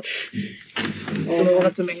god. Oh,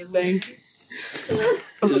 that's amazing.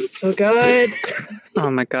 Oh, that's so good.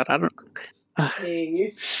 Oh my god, I don't.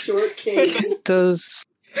 King. Short king.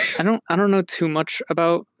 I don't know too much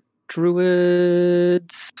about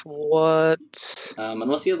druids. What?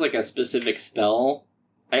 Unless he has like a specific spell.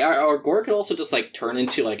 Or Gore could also just like turn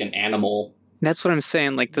into like an animal. That's what I'm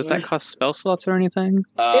saying. Like, does that cost spell slots or anything?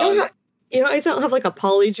 They don't have, I don't have like a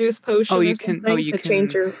polyjuice potion. Oh, you can. Oh, you can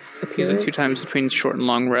change your use it 2 times between short and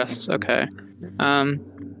long rests. Okay. I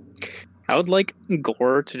would like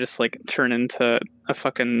Gore to just like turn into a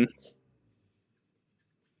fucking.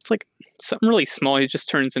 It's like something really small. He's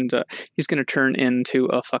going to turn into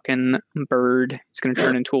a fucking bird. He's going to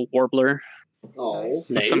turn into a warbler. Oh,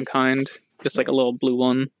 of some kind. Just like a little blue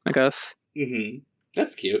one, I guess. Mm-hmm.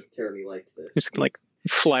 That's cute. Jeremy liked this. Just like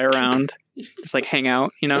fly around. Just like hang out,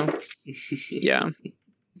 you know? Yeah.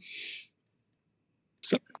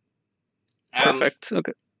 So perfect.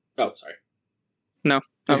 Okay. Oh, sorry. No,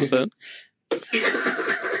 that was it.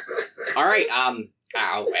 All right.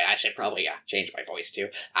 Oh, wait, I should probably change my voice too.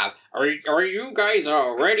 Are you guys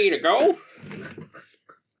ready to go?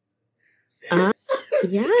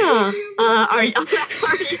 Yeah. Are you?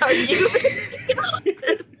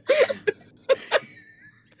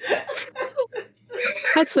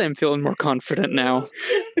 I'd say I'm feeling more confident now.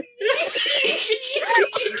 I'm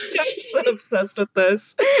so obsessed with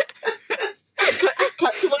this.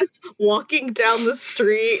 Cut to us walking down the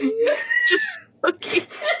street, just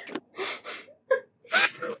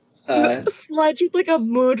Sludge with like a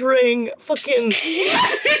mood ring, fucking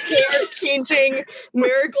hair-changing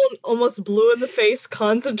Marigold almost blue in the face,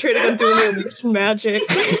 concentrating on doing their witch magic.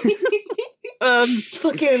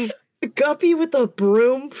 Fucking Guppy with a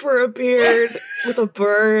broom for a beard, with a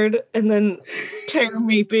bird, and then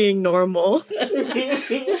Termy being normal.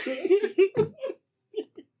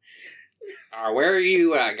 Where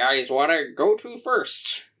you guys want to go to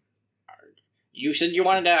first? You said you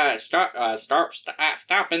wanted to stop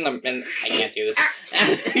in the. I can't do this.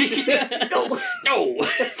 No.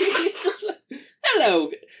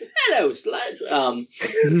 Hello, Sludge.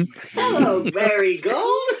 Hello,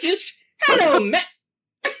 Marigold. Hello,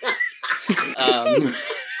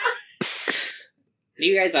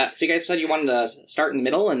 you guys. So you guys said you wanted to start in the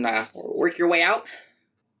middle and work your way out.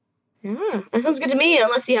 Yeah, that sounds good to me.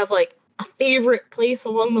 Unless you have like a favorite place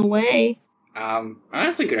along the way.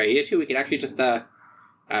 That's a good idea too. We could actually just hit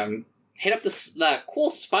up the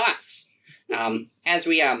cool spots as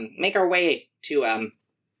we make our way to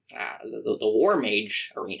the War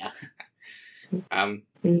Mage arena.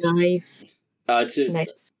 Nice.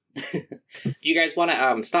 Nice. Do you guys want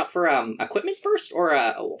to stop for equipment first or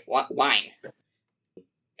wine?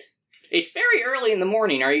 It's very early in the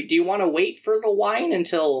morning. Do you want to wait for the wine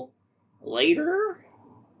until later?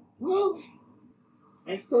 Well,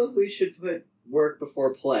 I suppose we should put work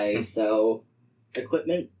before play, so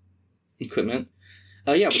Equipment?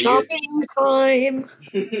 Yeah. Shopping time!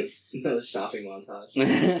 Another shopping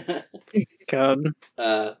montage. God.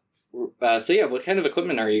 So yeah, what kind of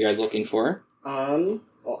equipment are you guys looking for? Well,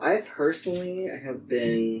 I have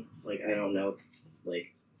been, I don't know,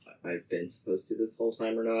 I've been supposed to this whole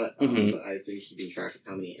time or not, but I've been keeping track of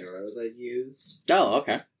how many arrows I've used. Oh,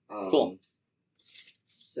 okay. Cool.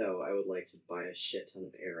 So I would like to buy a shit ton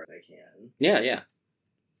of arrows if I can. Yeah.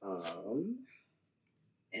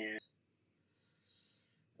 And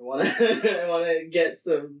I wanna get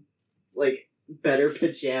some, better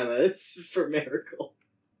pajamas for Miracle.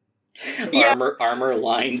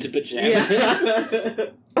 Armor-lined pajamas. Yeah.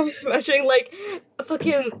 I was imagining,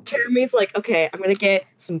 fucking Termy's okay, I'm gonna get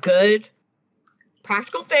some good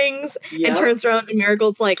practical things, and turns around and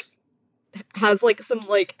Marigold's, has, some,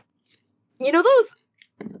 you know those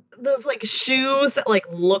shoes that,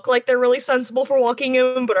 look like they're really sensible for walking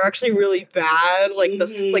in, but are actually really bad?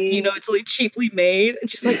 It's really cheaply made, and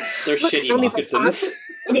she's like, they're shitty moccasins.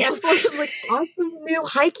 Awesome new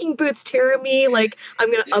hiking boots, Termy.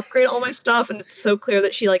 I'm gonna upgrade all my stuff, and it's so clear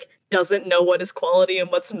that she, doesn't know what is quality and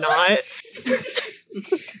what's not.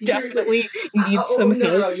 Definitely needs some help.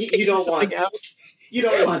 No, you don't want out. You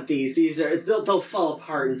don't want these. They'll fall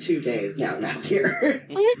apart in 2 days now here.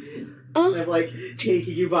 I'm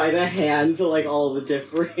taking you by the hand to all the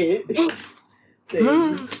different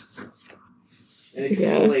things and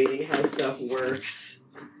explaining how stuff works.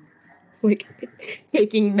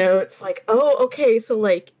 Taking notes, okay,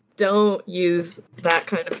 so don't use that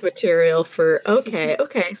kind of material for okay.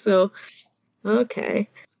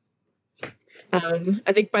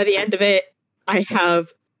 I think by the end of it, I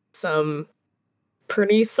have some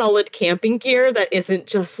pretty solid camping gear that isn't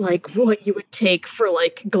just what you would take for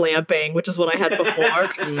glamping, which is what I had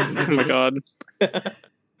before. Oh my god.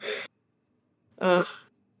 I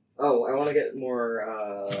want to get more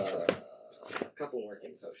a couple more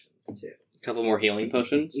healing potions too. A couple more healing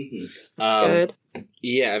potions? Mm-hmm. That's good.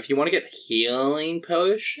 Yeah, if you want to get healing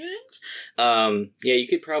potions, you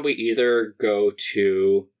could probably either go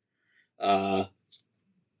to a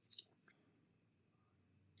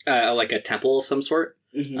temple of some sort.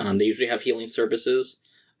 Mm-hmm. They usually have healing services.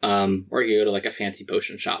 Or you go to a fancy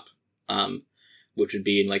potion shop, which would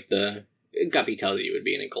be in the Guppy tells you would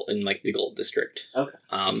be in the gold district. Okay.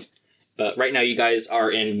 But right now you guys are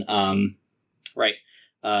in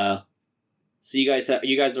so you guys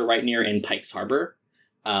are right near in Pikes Harbor,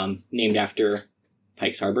 named after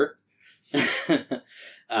Pikes Harbor.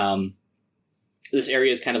 This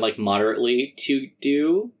area is kind of moderately to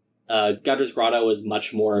do. Gutter's Grotto is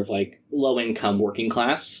much more of low income working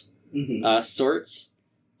class sorts,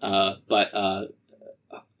 but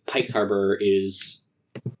Pikes Harbor is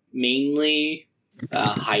mainly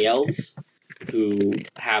high elves who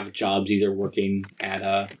have jobs either working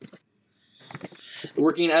at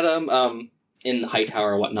in the high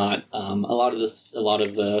tower or whatnot. A lot of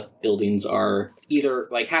the buildings are either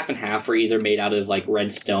half and half, or either made out of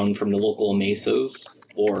red stone from the local mesas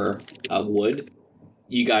or wood.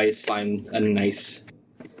 You guys find a nice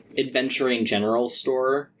adventuring general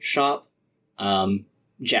store shop.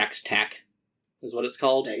 Jack's Tack is what it's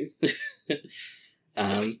called. Nice.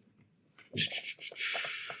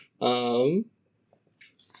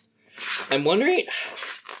 I'm wondering...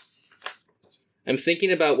 I'm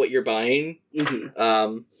thinking about what you're buying. Mm-hmm.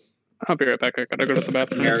 I'll be right back. I gotta go to the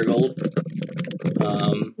bathroom. Marigold.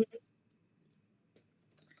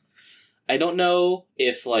 I don't know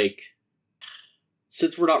if, like...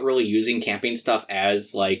 Since we're not really using camping stuff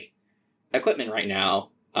as, like, equipment right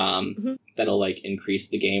now, that'll, like, increase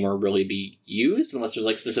the game or really be used, unless there's,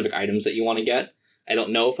 like, specific items that you want to get. I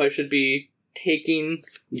don't know if I should be taking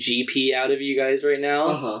GP out of you guys right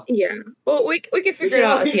now. Yeah. Well, we can figure it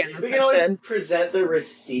out at the end of the We can always session. present the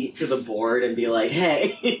receipt to the board and be like,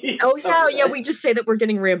 hey. Oh, hell yeah, we just say that we're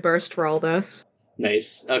getting reimbursed for all this.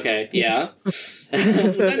 Nice. Okay, yeah.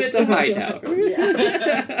 Send it to Hightower.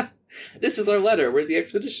 Yeah. This is our letter. We're the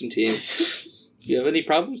expedition team. If you have any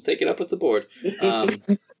problems, take it up with the board.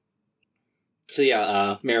 So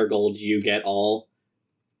yeah, Marigold, you get all,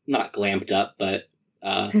 not glamped up, but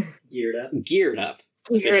Geared up. Geared up.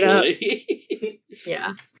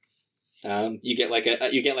 Yeah. You get like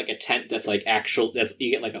a tent that's like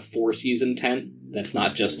you get like a 4-season tent that's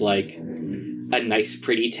not just like a nice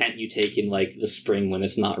pretty tent you take in like the spring when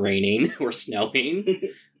it's not raining or snowing.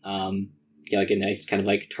 Get like a nice kind of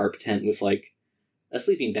like tarp tent with like a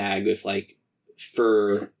sleeping bag with like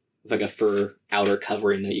a fur outer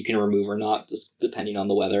covering that you can remove or not, just depending on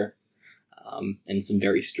the weather. And some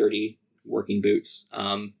very sturdy working boots.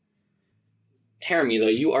 Tarami, though,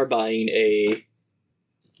 you're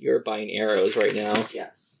buying arrows right now.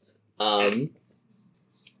 Yes.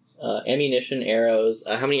 Ammunition, arrows.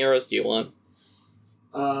 How many arrows do you want?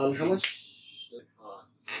 How much does it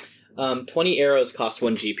cost? 20 arrows cost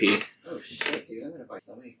 1 GP. Oh shit, dude, I'm gonna buy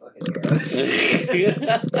so many fucking arrows.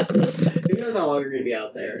 Who knows how long we're gonna be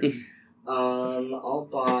out there? I'll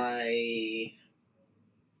buy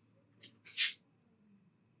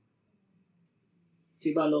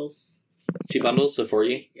 2 bundles. 2 bundles, so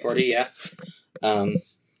 40? Yeah. 40, yeah.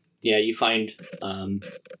 Yeah, you find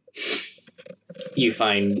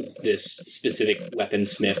this specific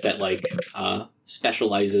weaponsmith that, like,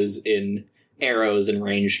 specializes in arrows and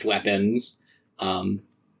ranged weapons.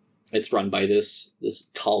 It's run by this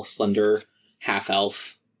tall, slender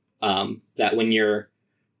half-elf, that when you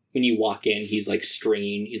walk in, he's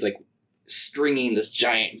stringing this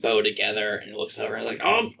giant bow together, and he looks over and like,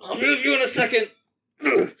 I'll move you in a second.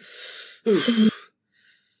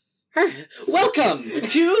 Welcome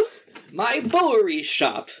to my bowery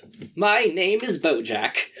shop. My name is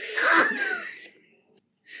Bojack.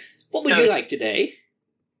 What would you like today?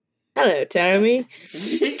 Hello, Tarami.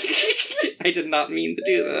 I did not mean to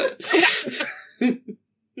do that.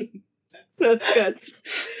 That's good.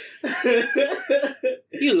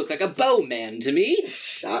 You look like a bowman to me.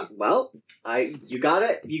 Well, you got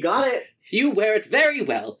it. You got it. You wear it very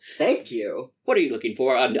well. Thank you. What are you looking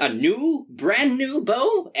for? A brand new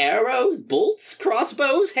bow? Arrows, bolts,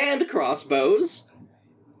 crossbows, hand crossbows?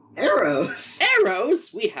 Arrows.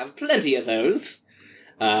 Arrows? We have plenty of those.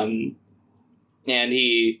 And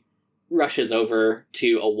he rushes over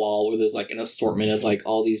to a wall where there's like an assortment of like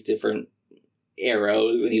all these different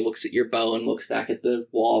arrows, and he looks at your bow and looks back at the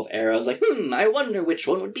wall of arrows like, I wonder which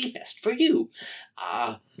one would be best for you.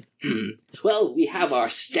 Well, we have our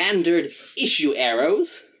standard issue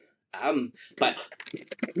arrows, but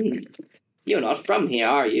you're not from here,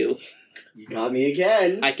 are you? You got me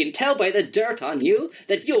again. I can tell by the dirt on you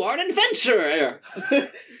that you are an adventurer.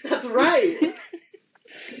 That's right.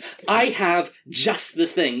 I have just the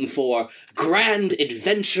thing for grand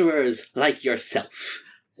adventurers like yourself.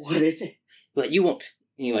 What is it? Well, you won't.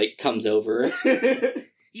 He, like, comes over.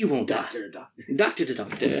 You won't. Doctor. Doctor to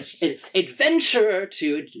doctor. Adventurer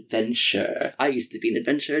to adventure. I used to be an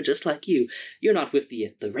adventurer just like you. You're not with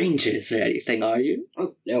the Rangers or anything, are you?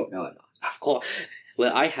 Oh, no, I'm not. Of course.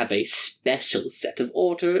 Well, I have a special set of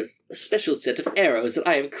arrows that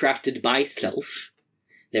I have crafted myself.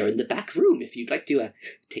 They're in the back room if you'd like to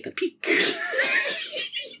take a peek.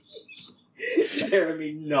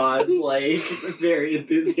 Jeremy nods, like, very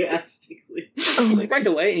enthusiastically. Like, right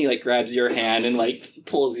away, and he, like, grabs your hand and, like,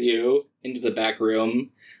 pulls you into the back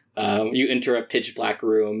room. You enter a pitch black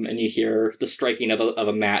room, and you hear the striking of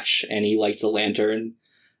a match, and he lights a lantern,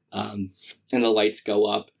 and the lights go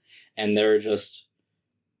up, and they're just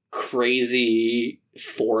crazy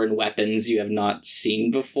foreign weapons you have not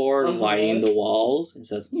seen before lining the walls. And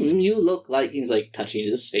says, you look like... He's, like, touching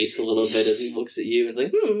his face a little bit as he looks at you. And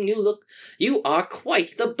like, you are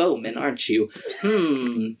quite the bowman, aren't you?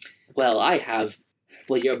 Well,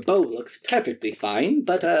 your bow looks perfectly fine,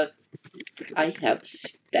 but, I have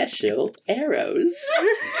special arrows.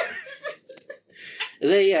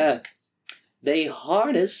 They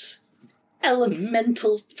harness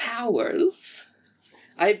elemental powers.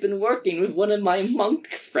 I've been working with one of my monk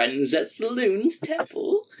friends at Saloon's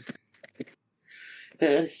temple.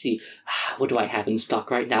 Let's see. What do I have in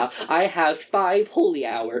stock right now? I have 5 holy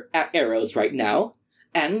arrows right now,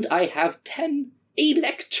 and I have 10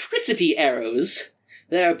 electricity arrows.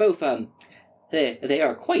 They're both, they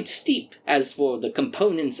are quite steep. As for the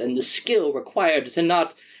components and the skill required to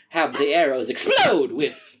not have the arrows explode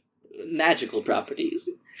with magical properties.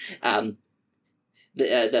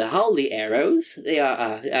 The holy arrows, they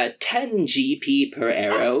are 10 GP per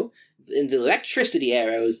arrow, and the electricity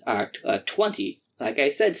arrows are 20. Like I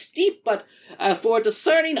said, steep, but for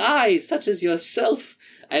discerning eyes such as yourself,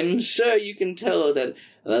 I'm sure you can tell that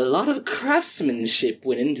a lot of craftsmanship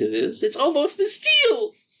went into this. It's almost a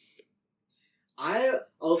steal!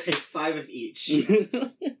 I'll take 5 of each.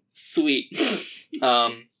 Sweet.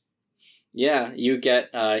 Yeah, you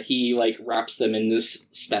get, he, wraps them in this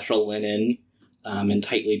special linen, and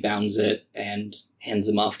tightly bounds it, and hands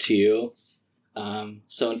them off to you.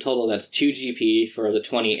 So in total, that's 2 GP for the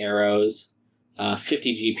 20 arrows,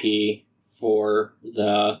 50 GP for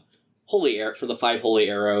the for the 5 holy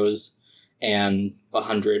arrows, and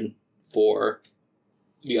 100 for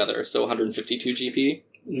the other, so 152 GP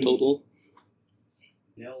in total.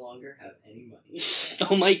 No longer have any money.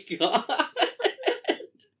 Oh my god!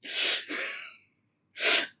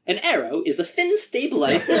 An arrow is a thin,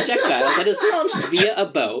 stabilized projectile that is launched via a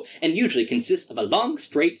bow and usually consists of a long,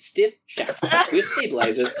 straight, stiff shaft with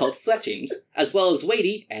stabilizers called fletchings, as well as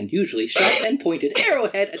weighty and usually sharp and pointed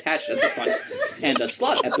arrowhead attached at the front, and a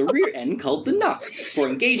slot at the rear end called the nock for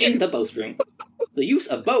engaging the bowstring. The use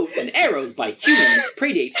of bows and arrows by humans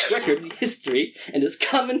predates record history and is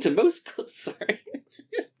common to most... Sorry.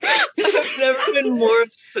 I've never been more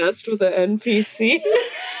obsessed with an NPC.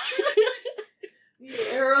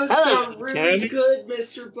 The arrows sound really good,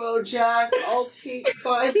 Mr. Bojack. I'll take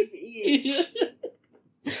 5 each.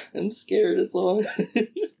 I'm scared as long.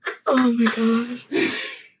 Oh my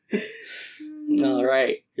god.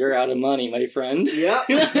 Alright, you're out of money, my friend. Yep.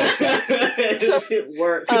 It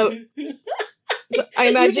worked. So I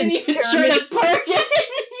imagine you didn't even try to perk it.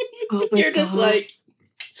 Oh my You're just god. like...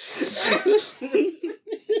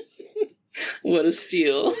 What a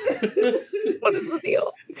steal. What is the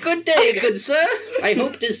deal? Good day, good sir. I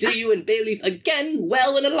hope to see you in Bayleaf again,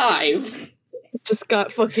 well and alive. Just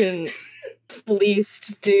got fucking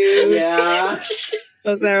fleeced, dude. Yeah.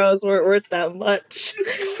 Those arrows weren't worth that much.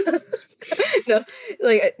 No,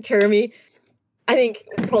 Termy, I think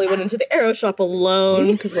probably went into the arrow shop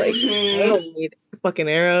alone, because, I don't need fucking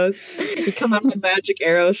arrows. You come out of the magic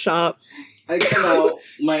arrow shop. I come out,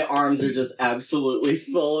 my arms are just absolutely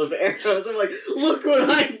full of arrows. I'm like, look what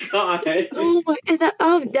I got! Oh my,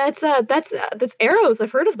 that's arrows.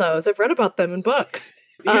 I've heard of those. I've read about them in books.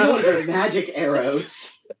 These ones are magic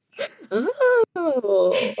arrows.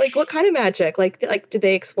 Oh, what kind of magic? Did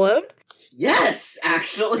they explode? Yes,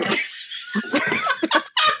 actually.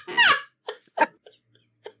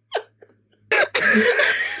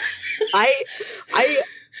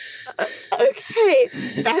 Okay,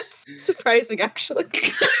 that's surprising, actually.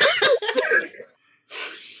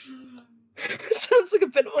 Sounds like a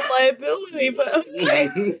bit of a liability, but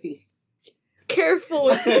okay. Careful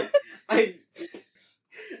with it.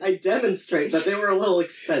 I demonstrate that they were a little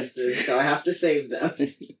expensive, so I have to save them.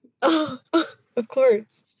 Oh, of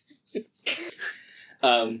course.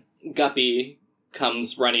 Guppy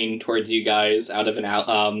comes running towards you guys out of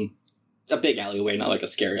a big alleyway, not like a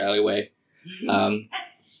scary alleyway.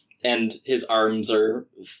 And his arms are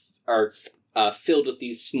filled with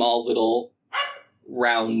these small little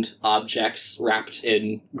round objects wrapped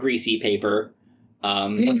in greasy paper.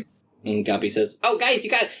 And Guppy says, "Oh, guys,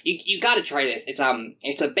 you gotta try this. It's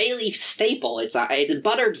a Bayleaf staple. It's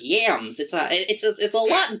buttered yams. It's a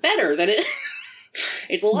lot better than it.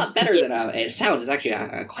 It's a lot better than it sounds. It's actually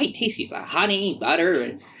quite tasty. It's honey, butter,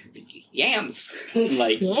 and yams.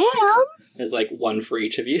 Yams. There's one for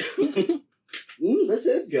each of you." This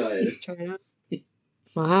is good.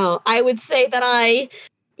 Wow, I would say that I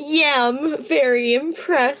am very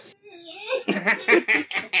impressed.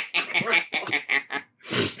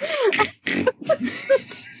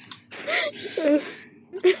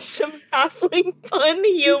 Some halfling pun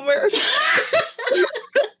humor.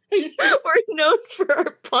 We're known for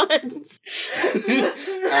our puns.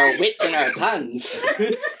 Our wits and our puns.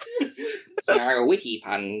 Our witty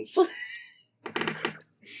puns.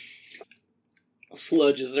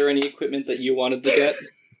 Sludge, is there any equipment that you wanted to get?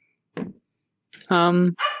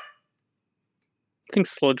 I think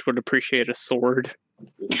Sludge would appreciate a sword.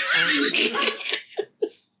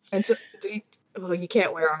 And so, you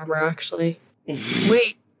can't wear armor, actually.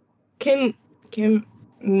 Wait, can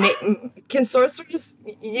can sorcerers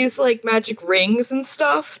use like magic rings and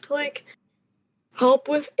stuff to like help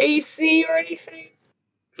with AC or anything?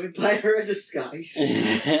 We buy her a disguise.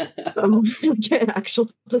 Get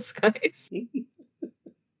actual disguise.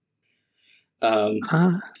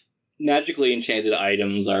 Magically enchanted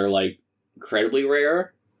items are like incredibly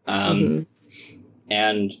rare, and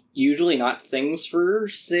usually not things for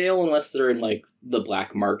sale unless they're in like the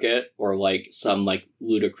black market or like some like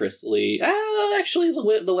ludicrously. Actually,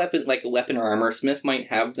 the weapon, like a weapon or armor smith, might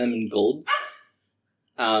have them in gold,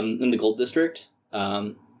 in the gold district,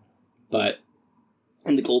 but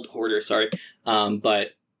in the gold quarter, sorry,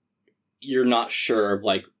 but you're not sure of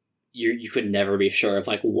like you could never be sure of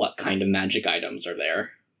like what kind of magic items are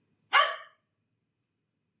there.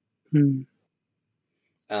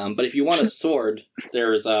 But if you want a sword,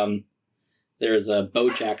 there's a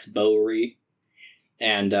Bojack's Bowery,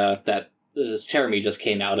 and that Teremy just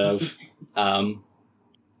came out of,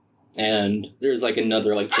 and there's like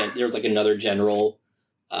another another general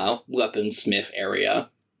weaponsmith area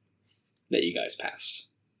that you guys passed.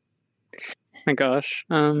 My gosh,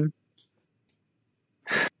 I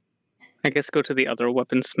guess go to the other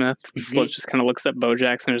weaponsmith. Sludge just kind of looks at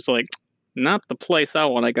Bojack's and is like, not the place I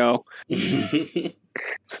want to go.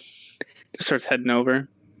 Just starts heading over.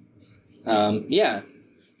 Yeah,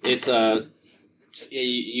 it's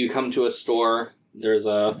you come to a store. There's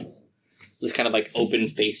this kind of like open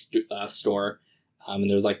faced store, and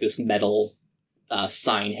there's like this metal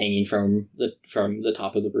sign hanging from the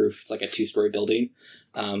top of the roof. It's like a 2-story building,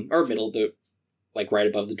 or middle of the, like right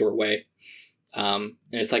above the doorway, and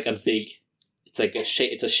it's like a big. It's like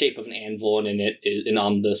it's a shape of an anvil, and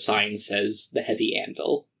on the sign says the heavy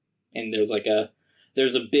anvil, and there's a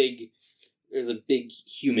big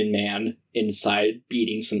human man inside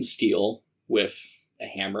beating some steel with a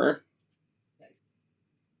hammer.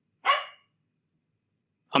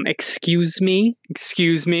 Excuse me,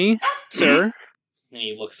 sir. And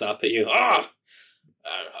he looks up at you. A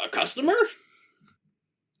customer?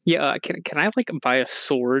 Yeah, can I like buy a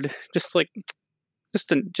sword? Just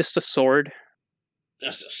a sword.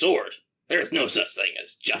 Just a sword? There's no such thing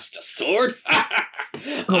as just a sword.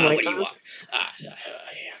 Oh my what God. do you want?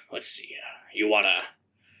 Let's see.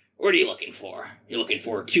 What are you looking for? You're looking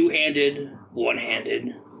for 2-handed,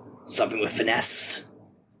 1-handed, something with finesse?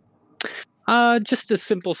 Just a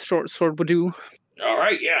simple short sword would do. All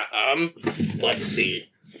right, yeah. Let's see.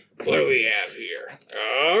 What do we have here?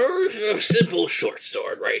 A simple short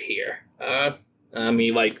sword right here.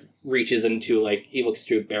 He like reaches into like he looks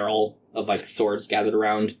through a barrel of like swords gathered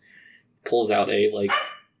around, pulls out a like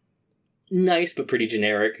nice but pretty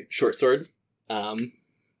generic short sword,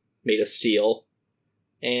 made of steel,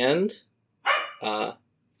 and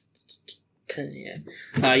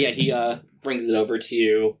he brings it over to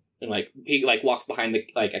you. And like he like walks behind the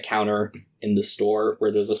like a counter in the store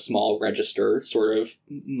where there's a small register sort of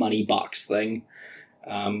money box thing.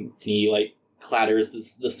 And he like clatters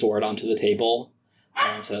the sword onto the table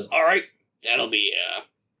and says, "All right, that'll be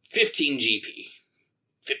 15 GP,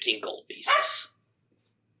 15 gold pieces."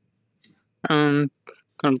 I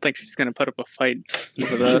don't think she's gonna put up a fight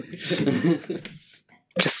for that.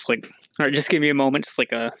 Just like, all right, just give me a moment. Just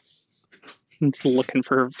like looking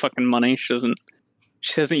for her fucking money.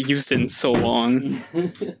 She hasn't used it in so long.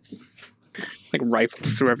 Like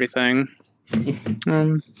rifles through everything.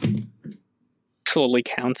 Slowly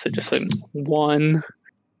counts it, just like 1,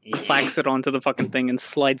 clacks it onto the fucking thing and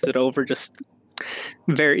slides it over.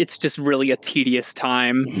 It's just really a tedious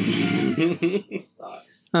time.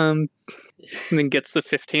 Sucks. And then gets the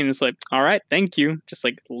 15 and is like, all right, thank you. Just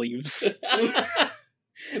like leaves.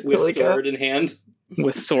 With sword in hand.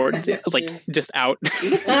 With sword, like just out.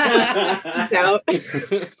 Just out.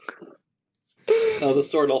 Oh, the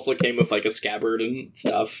sword also came with like a scabbard and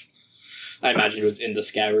stuff. I imagine it was in the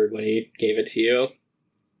scabbard when he gave it to you.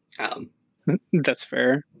 That's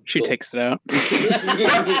fair. She Cool. takes it out.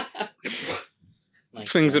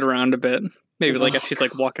 Swings it around a bit. Maybe like if she's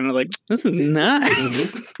like walking, like, this is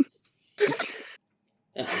nice.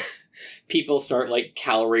 People start like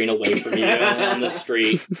cowering away from you on the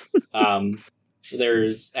street.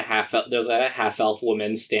 There's a half elf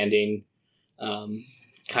woman standing,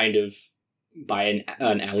 kind of by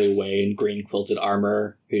an alleyway in green quilted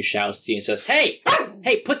armor, who shouts to you and says, "Hey,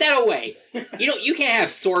 put that away! You can't have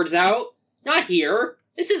swords out. Not here.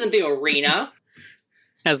 This isn't the arena."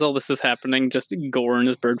 As all this is happening, just Gore in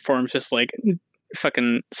his bird form, just like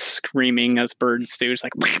fucking screaming as birds do. It's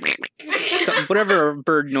like whatever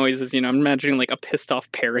bird noises, I'm imagining like a pissed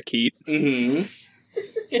off parakeet. Mm-hmm.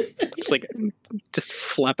 just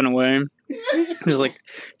flapping away. It's like,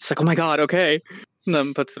 oh my god, okay. And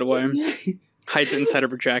then puts it away. hides inside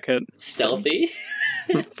of her jacket. Stealthy?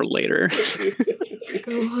 For later.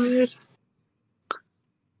 God.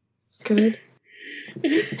 Good.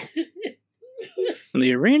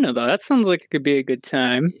 The arena, though, that sounds like it could be a good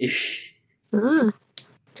time. To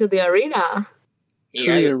the arena. You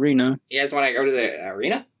The arena. guys want to go to the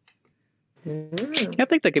arena? Mm. I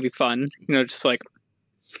think that could be fun. Just like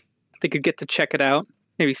they could get to check it out,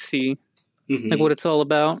 maybe see like what it's all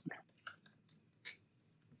about.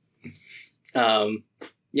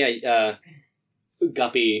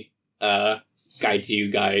 Guppy guides you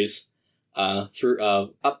guys through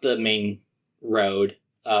up the main road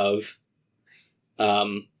of up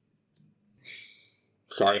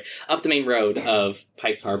the main road of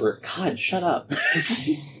Pikes Harbor. God, shut up.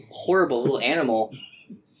 Horrible little animal.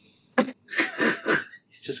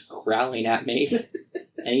 He's just growling at me.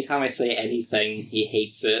 Anytime I say anything, he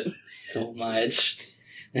hates it so much.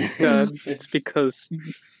 God, it's because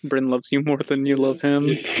Bryn loves you more than you love him.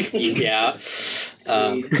 Yeah.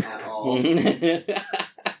 At all.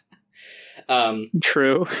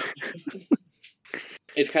 True.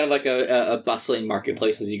 It's kind of like a bustling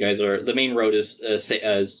marketplace as you guys are. The main road is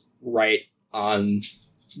right on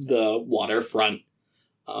the waterfront,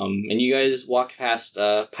 and you guys walk past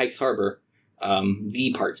Pikes Harbor,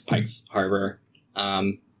 Pikes Harbor.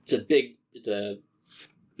 It's a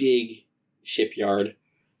big shipyard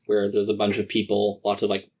where there's a bunch of people, lots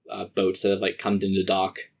of boats that have come into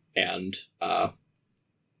dock and are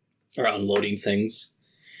unloading things,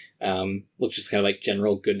 which is kind of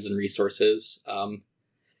general goods and resources.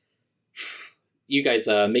 You guys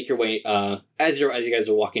make your way as you guys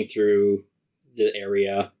are walking through the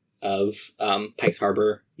area of Pikes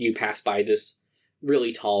Harbor. You pass by this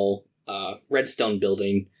really tall red stone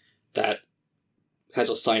building that has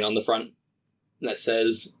a sign on the front that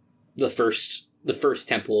says the first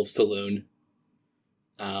temple of Saloon.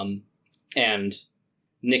 And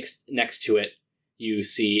next to it, you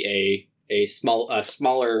see a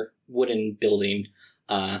smaller wooden building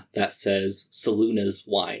that says Saluna's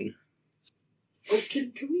Wine. Oh,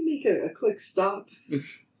 can we make a quick stop?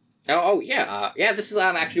 Yeah. This is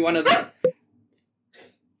actually one of the.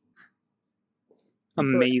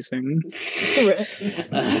 Amazing.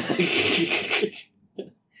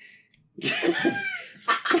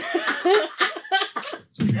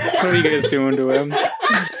 What are you guys doing to him?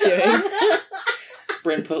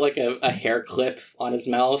 Bryn put a hair clip on his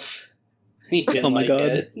mouth. He didn't Oh my God.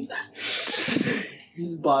 it.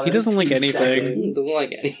 He doesn't like anything. He doesn't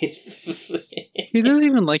like anything. He doesn't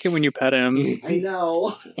even like it when you pet him. I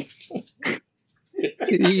know.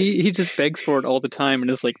 He just begs for it all the time and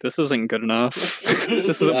is like, this isn't good enough.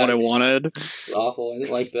 This isn't what I wanted. It's awful. I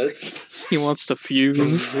didn't like this. He wants to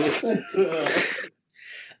fuse.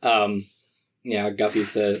 Guppy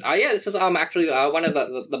says, this is actually one of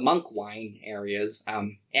the monk wine areas.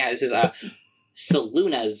 This is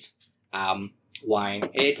Saluna's wine.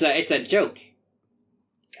 It's a joke.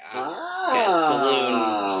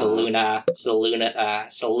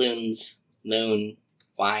 Saloons, moon,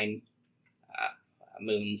 wine.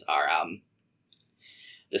 Moons are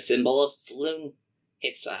the symbol of saloon.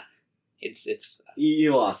 It's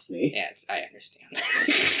You lost me. yeah, I understand.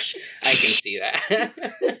 I can see that.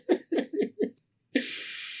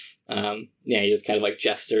 He just kind of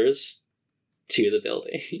gestures to the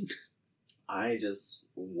building. I just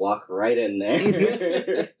walk right in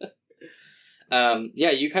there.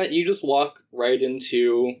 You just walk right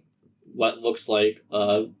into what looks like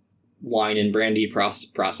a wine and brandy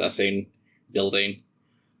processing building.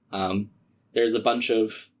 There's a bunch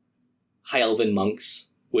of high elven monks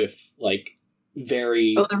with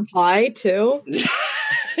very. Oh, they're high too.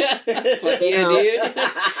 Fuck yeah,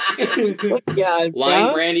 dude. Yeah, Wine,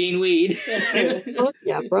 bruh. brandy, and weed. Fuck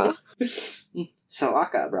yeah, bruh.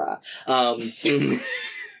 Shalaka, brah.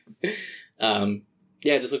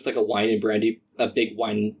 It just looks like a big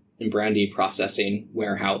wine and brandy processing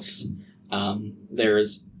warehouse.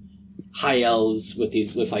 There's high elves with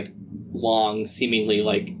long,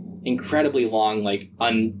 seemingly incredibly long,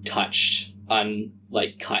 untouched,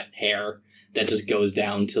 cut hair that just goes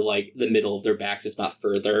down to the middle of their backs, if not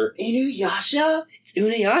further. Inuyasha? It's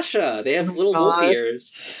Inuyasha. They have little wolf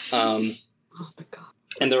ears. Oh my God.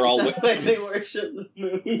 And they're all They worship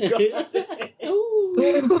the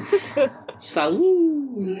moon god.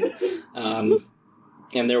 Saloon.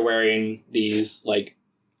 And they're wearing these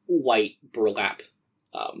white burlap,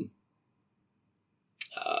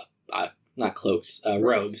 not cloaks,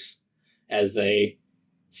 robes, as they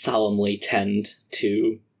solemnly tend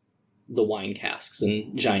to the wine casks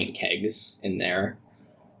and giant kegs in there.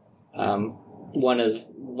 One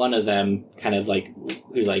of them kind of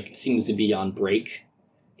who's seems to be on break,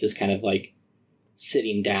 just kind of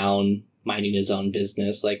sitting down, minding his own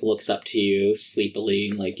business, like looks up to you sleepily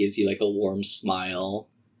and like gives you like a warm smile.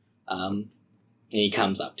 And he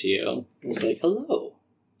comes up to you. He's like, "Hello.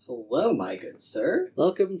 Hello, my good sir.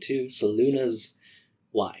 Welcome to Saluna's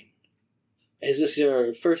Wine. Is this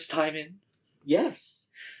your first time in?" Yes.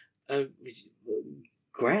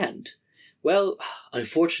 Grand. Well,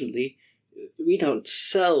 unfortunately, we don't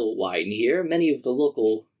sell wine here. Many of the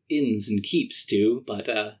local inns and keeps do, but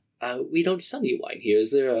we don't sell any wine here.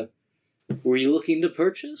 Is there were you looking to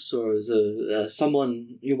purchase, or is there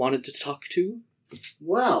someone you wanted to talk to?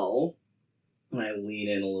 Well, when I lean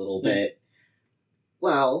in a little bit,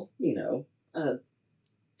 well,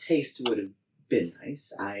 taste would have been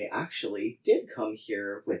nice. I actually did come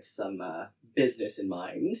here with some business in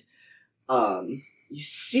mind. You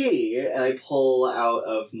see, and I pull out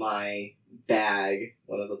of my bag,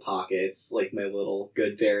 one of the pockets, like my little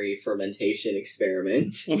Goodberry fermentation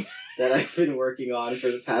experiment that I've been working on for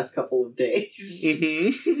the past couple of days.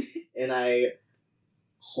 Mm-hmm. And I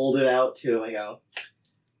hold it out to him. I go,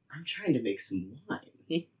 "I'm trying to make some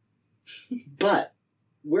wine. But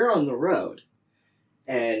we're on the road,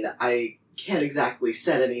 and I can't exactly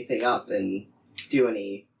set anything up and do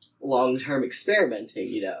any long-term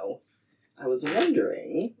experimenting, I was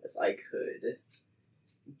wondering if I could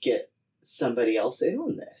get somebody else in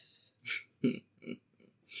on this."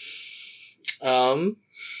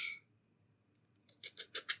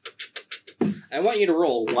 I want you to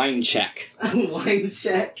roll a wine check. A wine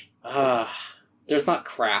check? There's not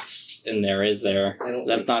crafts in there, is there?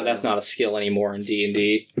 That's not a skill anymore in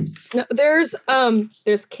D&D. No, there's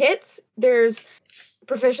kits. There's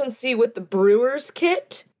proficiency with the brewer's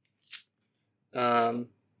kit.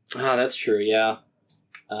 That's true, yeah.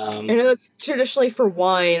 I know that's traditionally for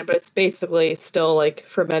wine, but it's basically still like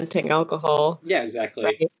fermenting alcohol. Yeah, exactly.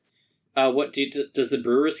 Right. What does the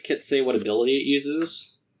brewer's kit say what ability it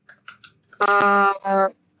uses? I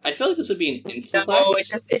feel like this would be an intellect. No, it's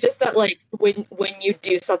just that like when you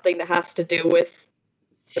do something that has to do with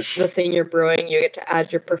the thing you're brewing, you get to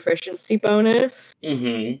add your proficiency bonus.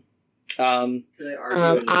 Mm-hmm. Can I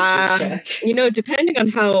argue check? Depending on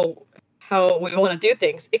how we want to do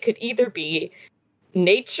things, it could either be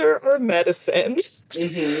nature or medicine.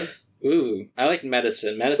 Mm-hmm. Ooh, I like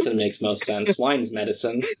medicine. Medicine makes most sense. Wine's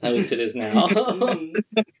medicine. At least it is now.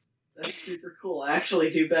 That's super cool. I actually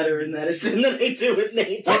do better in medicine than I do with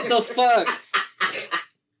nature. What the fuck?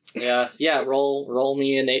 Yeah. Roll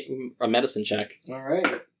me a medicine check. All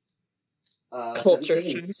right. Culture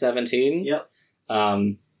 17. Yep.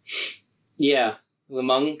 Yeah. The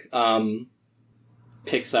monk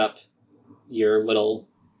picks up your little.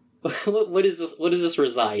 What is this? What does this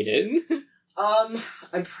reside in? I'm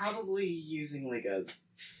probably using like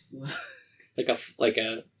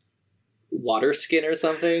a water skin or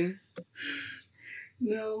something.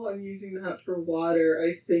 No, I'm using that for water.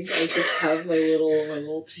 I think I just have my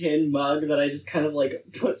little tin mug that I just kind of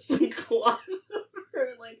put some cloth over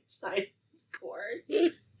tie cord.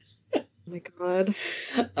 Oh my god.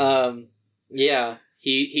 Yeah.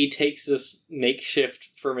 He takes this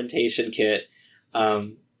makeshift fermentation kit.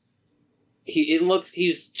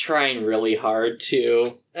 He's trying really hard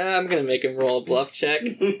to. I'm gonna make him roll a bluff check.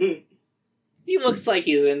 He looks like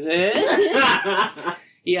he's into it.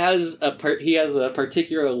 He has a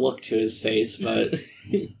particular look to his face, but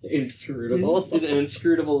inscrutable. An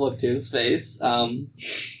inscrutable look to his face. He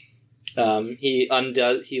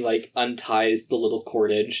unties the little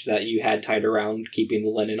cordage that you had tied around keeping the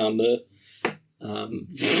linen on the.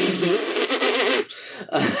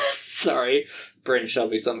 Sorry, Bryn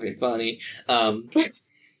showed me something funny.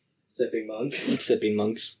 Sipping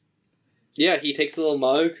monks. Yeah, he takes a little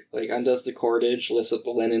mug, undoes the cordage, lifts up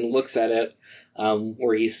the linen, looks at it,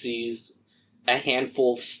 where he sees a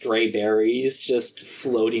handful of stray berries just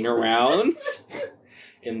floating around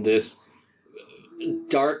in this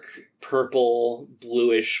dark purple,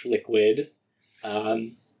 bluish liquid.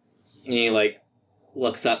 And he,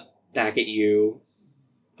 looks up back at you,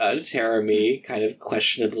 Terami, kind of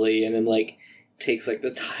questionably, and then, takes,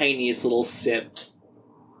 the tiniest little sip.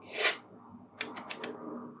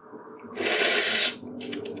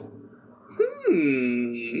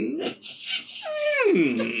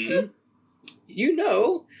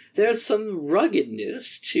 There's some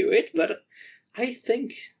ruggedness to it, but I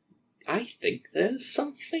think there's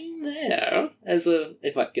something there.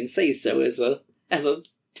 If I can say so, as a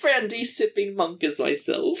brandy sipping monk as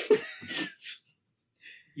myself.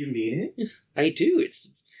 You mean it? I do. It's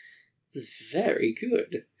very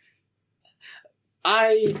good.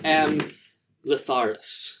 I am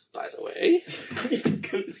Letharus, by the way. You're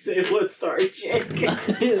gonna say lethargic.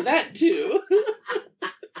 That too.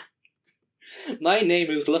 My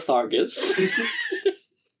name is Lethargus.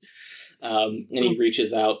 And he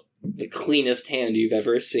reaches out the cleanest hand you've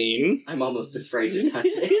ever seen. I'm almost afraid to touch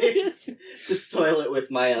it. To soil it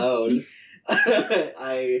with my own.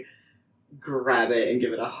 I grab it and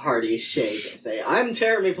give it a hearty shake and say, I'm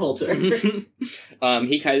Teremy Poulter.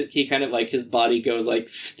 He kind of like, his body goes like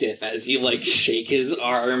stiff as you like shake his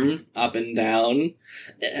arm up and down.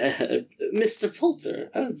 Mr. Poulter,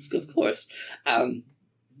 of course. What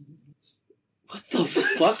the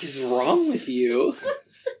fuck is wrong with you?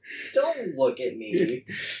 Don't look at me.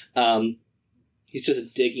 He's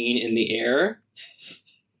just digging in the air.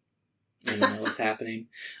 I don't know what's happening.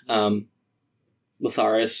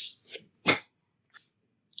 Letharus. Oh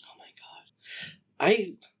my god.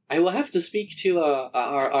 I will have to speak to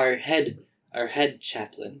our head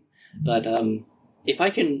chaplain, but if I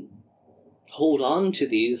can hold onto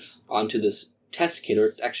this test kit,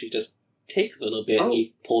 or actually just take a little bit,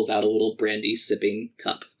 he pulls out a little brandy sipping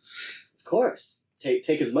cup. Of course.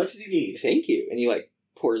 Take as much as you need. Thank you. And he like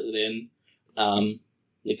pours it in the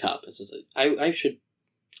cup. It says,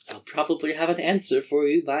 I'll probably have an answer for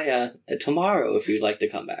you by tomorrow if you'd like to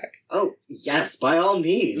come back. Oh, yes, by all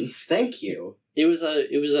means. Thank you. It was a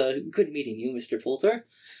good meeting you, Mr. Poulter.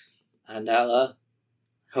 And I'll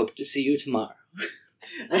hope to see you tomorrow.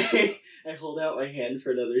 I hold out my hand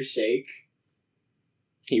for another shake.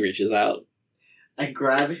 He reaches out. I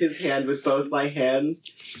grab his hand with both my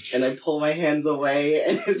hands, and I pull my hands away,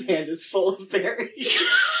 and his hand is full of berries.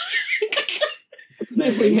 And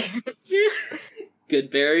I wink.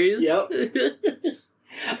 Good berries? Yep.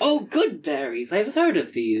 Oh, good berries. I've heard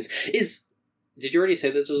of these. Did you already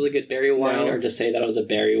say this was a good berry wine, or just say that it was a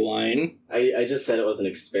berry wine? I just said it was an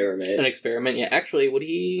experiment. An experiment? Yeah, actually, would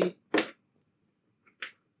he...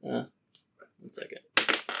 1 second.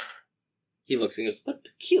 He looks and goes, what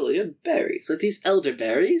peculiar berries? Are these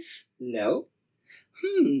elderberries? No.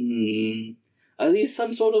 Are these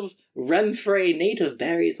some sort of Remfray native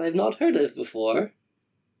berries I've not heard of before?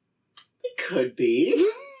 It could be.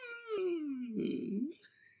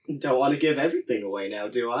 Don't want to give everything away now,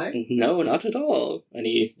 do I? No, not at all. And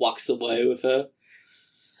he walks away with a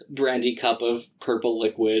brandy cup of purple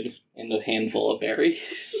liquid and a handful of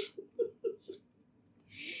berries.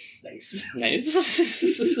 Nice.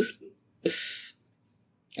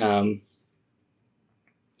 I'm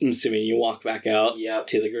assuming you walk back out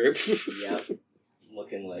to the group. Yep.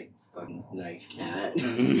 Looking like fucking nice cat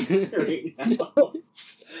right now.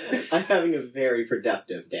 I'm having a very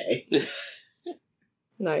productive day.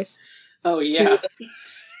 Nice. Oh, yeah.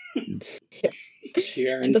 To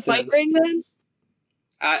the fight ring, then?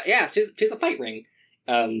 Yeah, to the fight ring.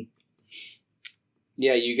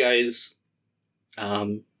 Yeah, you guys...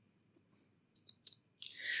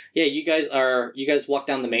 Yeah, you guys walk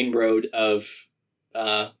down the main road of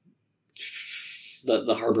the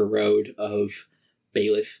harbor road of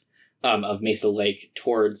Bailiff, of Mesa Lake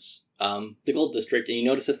towards the Gold District, and you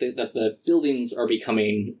notice that the buildings are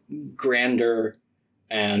becoming grander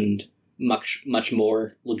and much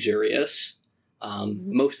more luxurious.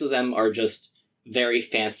 Most of them are just very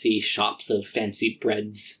fancy shops of fancy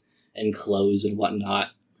breads and clothes and whatnot.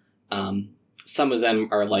 Some of them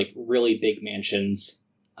are like really big mansions.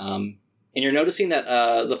 And you're noticing that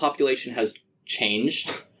the population has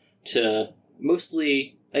changed to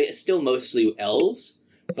mostly, it's still mostly elves,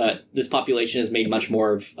 but this population is made much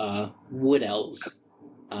more of wood elves.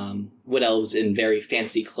 Wood elves in very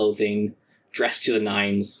fancy clothing, dressed to the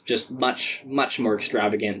nines, just much more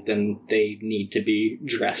extravagant than they need to be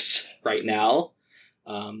dressed right now.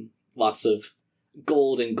 Lots of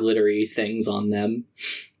gold and glittery things on them.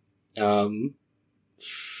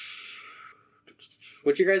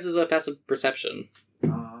 What's your guys' passive perception?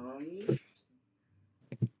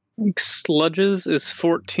 Sludge's is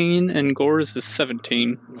 14 and Gore's is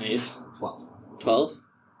 17. Nice. 12.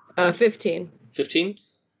 15. 15?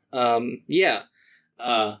 Yeah.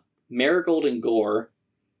 Marigold and Gore,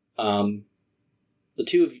 the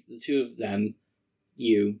two of them,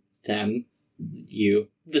 the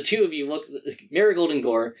two of you look, Marigold and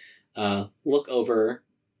Gore, look over,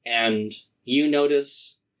 and you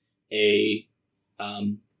notice a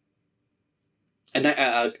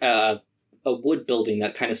wood building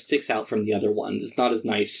that kind of sticks out from the other ones. It's not as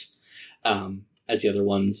nice as the other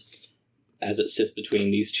ones, as it sits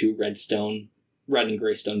between these two red and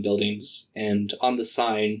gray stone buildings. And on the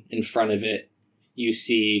sign in front of it, you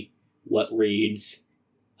see what reads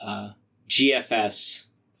GFS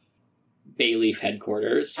Bayleaf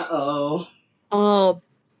Headquarters. Uh-oh. Oh,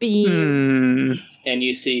 beans. And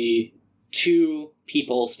you see two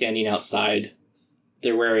people standing outside.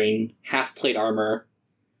 They're wearing half-plate armor,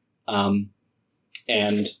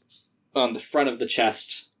 and on the front of the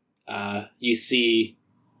chest, you see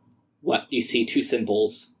two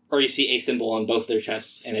symbols, or you see a symbol on both their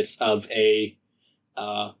chests, and it's of a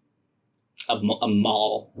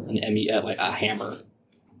maul, like a hammer.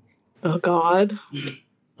 Oh God.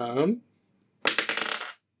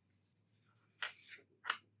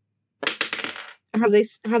 Have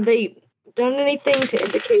they done anything to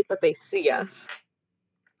indicate that they see us?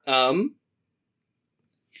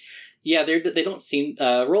 Yeah, they don't seem.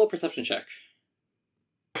 Roll a perception check.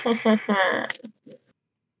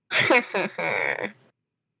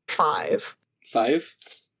 5. 5.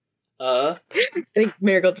 I think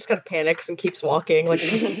Marigold just kind of panics and keeps walking, like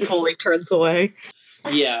fully turns away.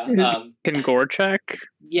 Yeah. Can Gore check?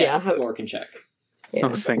 Yes, yeah, Gore can check. Yeah.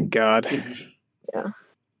 Oh, thank God. Yeah.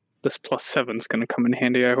 This +7's gonna come in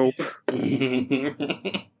handy, I hope.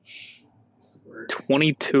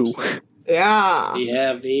 22. Yeah.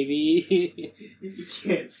 Yeah, baby. You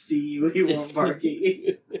can't see, we won't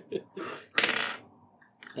barking.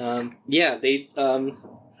 Yeah, they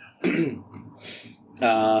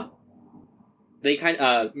they kind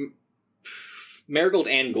of Marigold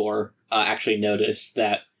and Gore actually notice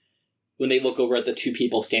that when they look over at the two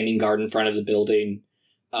people standing guard in front of the building,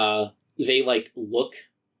 they like look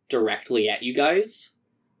directly at you guys,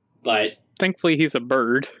 but thankfully he's a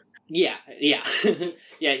bird. Yeah. Yeah,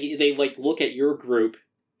 they like look at your group,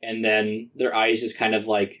 and then their eyes just kind of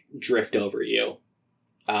like drift over you.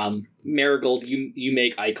 Marigold, you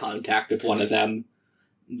make eye contact with one of them,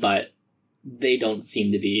 but they don't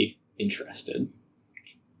seem to be interested.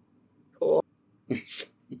 Cool.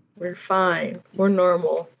 We're fine. We're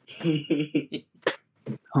normal.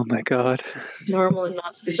 Oh my God. Normal and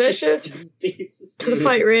not suspicious. To the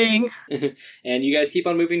fight ring. And you guys keep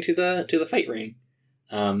on moving to the fight ring.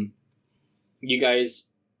 You guys,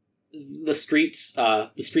 the street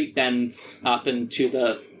bends up into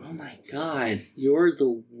the. Oh my God! You're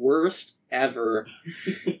the worst ever.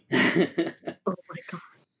 Oh my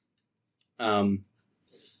God.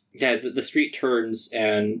 Yeah, the street turns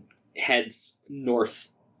and heads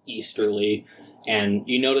northeasterly, and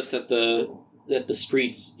you notice that the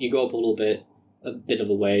streets, you go up a bit of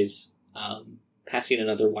a ways, passing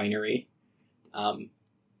another winery,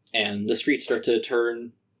 and the streets start to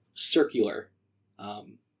turn circular,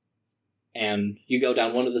 and you go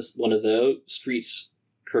down one of the streets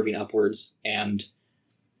curving upwards, and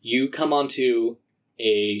you come onto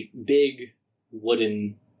a big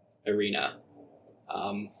wooden arena.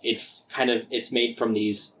 It's made from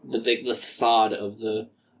these. The facade of the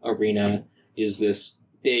arena is this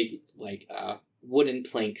big wooden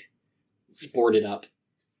plank,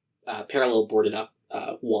 parallel boarded up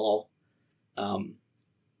wall. On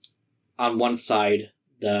one side,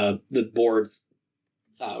 the boards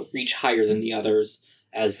reach higher than the others,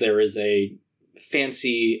 as there is a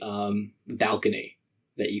fancy balcony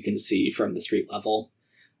that you can see from the street level,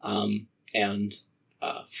 and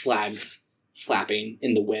flags flapping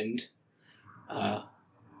in the wind.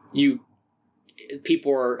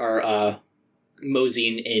 People are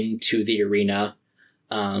moseying into the arena,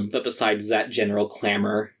 but besides that general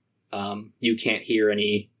clamor, you can't hear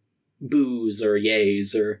any boos or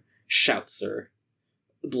yays or shouts or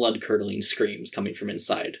blood-curdling screams coming from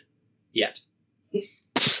inside yet.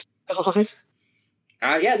 God.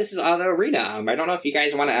 Yeah, this is the arena. I don't know if you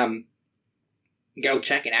guys want to go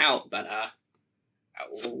check it out, but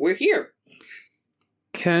we're here.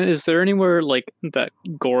 Is there anywhere like that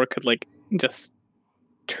Gore could like just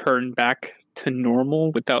turn back to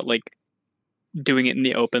normal without like doing it in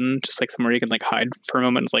the open, just like somewhere you can like hide for a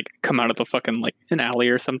moment and like come out of the fucking like an alley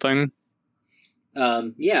or something?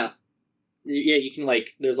 Yeah, you can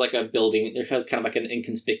like, there's like a building, there's kind of like an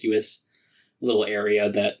inconspicuous little area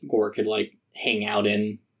that Gore could like hang out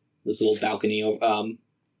in, this little balcony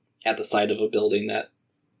at the side of a building that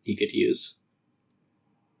he could use.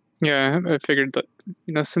 Yeah, I figured that,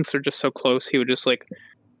 since they're just so close, he would just like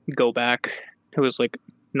go back to his like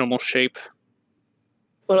normal shape.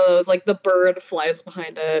 One of those, like the bird flies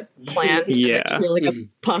behind a plant. Yeah. And like a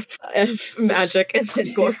puff of magic, and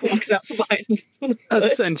then Gore walks out behind.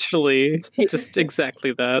 Essentially, just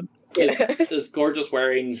exactly that. Yes. Is Gore just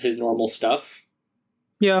wearing his normal stuff?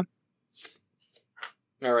 Yeah.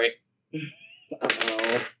 All right.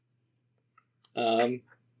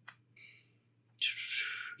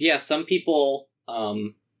 Yeah, some people.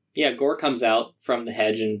 Gore comes out from the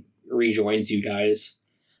hedge and rejoins you guys.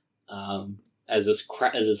 As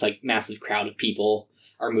this like massive crowd of people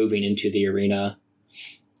are moving into the arena.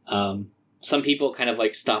 Some people kind of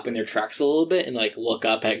like stop in their tracks a little bit and like look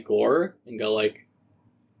up at Gore and go like,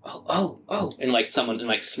 oh, and like someone and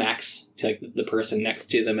like smacks to like the person next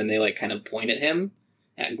to them, and they like kind of point at him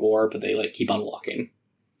at Gore, but they like keep on walking.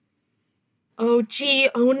 Oh gee,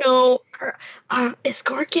 oh no. Is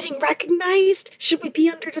Gore getting recognized? Should we be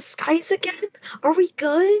under disguise again? Are we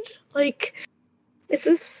good? Like, is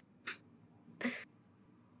this...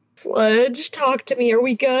 Sludge, talk to me, are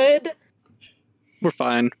we good? We're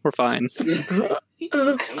fine. I don't think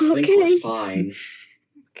Okay. we're fine.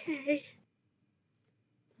 Okay.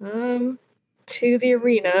 To the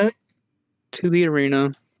arena. To the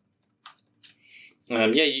arena. Yeah,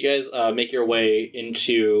 you guys make your way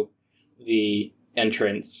into the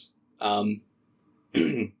entrance of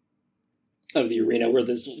the arena, where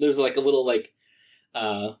there's like a little like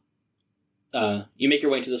you make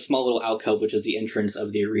your way into the small little alcove, which is the entrance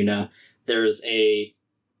of the arena. There's a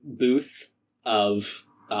booth of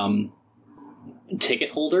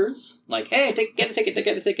ticket holders, like, hey, get a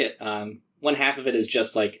ticket. One half of it is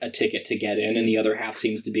just like a ticket to get in, and the other half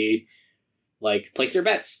seems to be like place your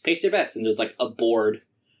bets, and there's like a board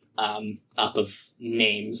up of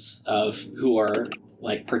names of who are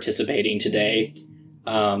like participating today,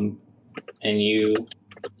 and you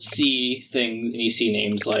see things, and you see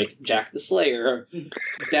names like Jack the Slayer,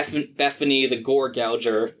 Bethany the Gore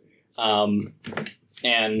Gouger,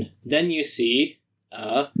 and then you see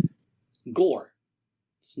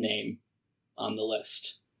Gore's name on the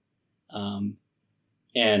list.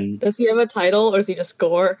 And does he have a title, or is he just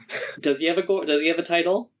Gore? Does he have a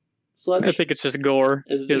title? Sludge? I think it's just Gore.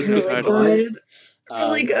 Is the title.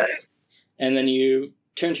 Really good. And then you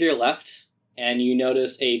turn to your left, and you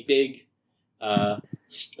notice a big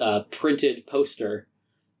printed poster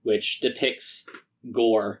which depicts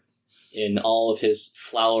Gore in all of his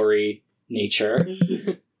flowery nature.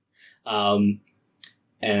 And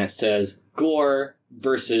it says Gore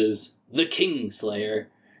versus the Kingslayer.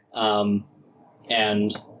 And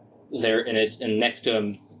next to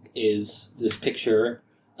him is this picture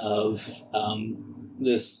of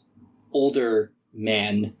this older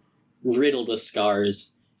man riddled with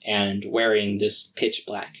scars and wearing this pitch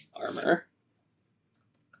black armor.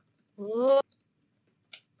 Oh,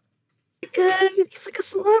 good. He's like a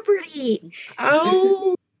celebrity.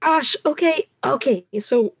 Oh gosh. Okay.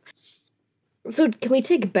 So can we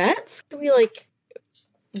take bets? Can we like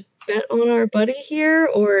bet on our buddy here,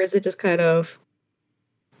 or is it just kind of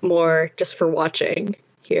more just for watching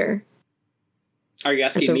here? Are you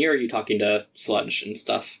asking me, or are you talking to Sludge and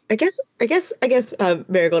stuff? I guess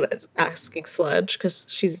Marigold is asking Sludge because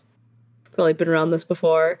she's probably been around this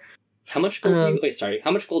before. How much gold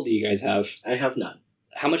how much gold do you guys have? I have none.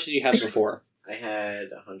 How much did you have before? I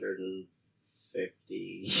had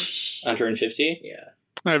 150. 150? Yeah.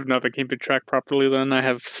 I have nothing keeping track properly then. I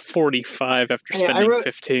have 45 after spending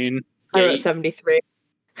 15. I wrote 73.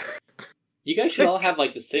 You guys should all have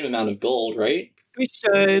like the same amount of gold, right? We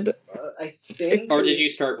should. I think. Or did you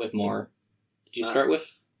start with more? Did you start with?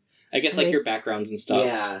 I guess like your backgrounds and stuff.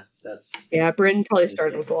 Yeah, that's. Yeah, Bryn probably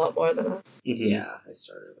started with a lot more than us. Mm-hmm. Yeah, I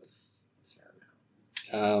started with a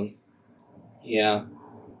fair amount. Yeah.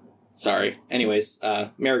 Sorry. Anyways,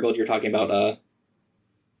 Marigold, you're talking about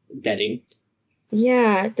betting.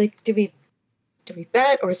 Yeah, like do we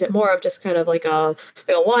bet, or is it more of just kind of like a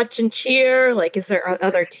watch and cheer? Like, is there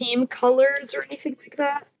other team colors or anything like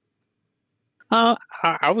that?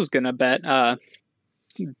 I was gonna bet.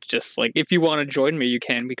 Just like if you want to join me, you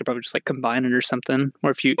can. We could probably just like combine it or something.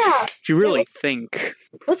 Or if you really think,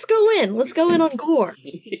 let's go in. Let's go in on Gore.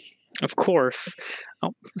 Of course.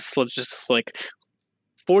 Oh, so let's just like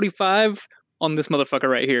 45 on this motherfucker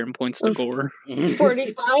right here, and points to Gore.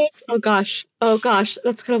 45. Oh gosh,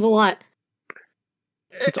 that's kind of a lot.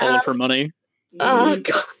 It's all of her money. Oh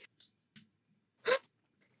god.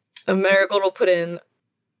 A Marigold will put in.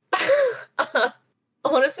 I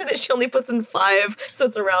want to say that she only puts in 5, so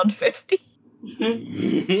it's around 50.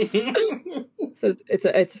 So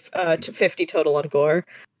it's 50 total on Gore.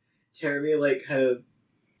 Jeremy like kind of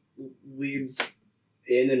leads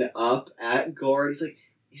in and up at Gore. And he's like,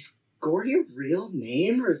 "Is Gore your real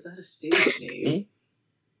name, or is that a stage name?"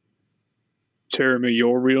 Jeremy,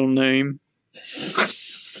 your real name? Sucks.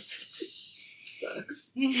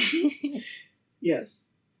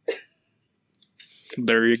 Yes.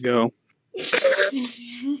 There you go.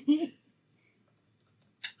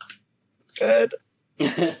 Good.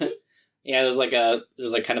 Yeah, there's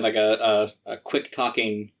kind of like a quick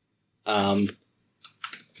talking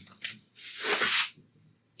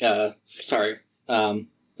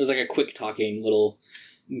there's like a quick talking little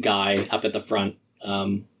guy up at the front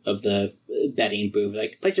of the betting booth,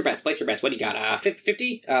 like place your bets. What do you got?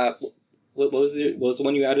 50? What was the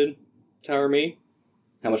one you added, Tower Me?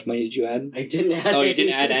 How much money did you add? I didn't add. Oh, you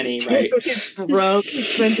didn't add any, right? He's broke. He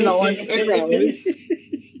spent it all on arrows.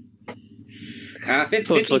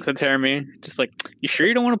 Sludge looks at Jeremy, just like, you sure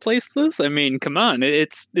you don't want to place this? I mean, come on,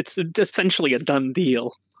 it's essentially a done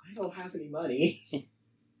deal. I don't have any money.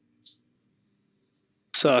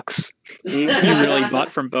 Sucks. You really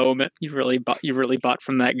bought from Bowman. You really bought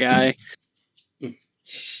from that guy.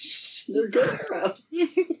 They're good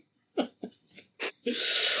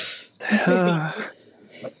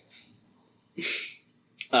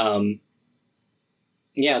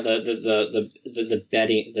Yeah, the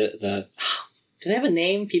betting the do they have a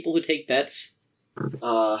name? People who take bets?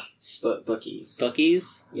 Bookies.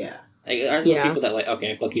 Bookies? Yeah. Aren't there people that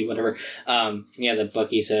okay, bookie, whatever. The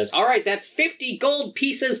bookie says, all right, that's 50 gold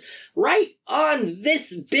pieces right on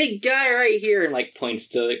this big guy right here, and points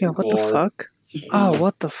to what the fuck? Oh,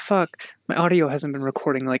 what the fuck? My audio hasn't been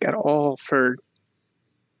recording at all for.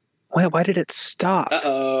 Why did it stop?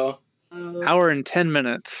 Hour and 10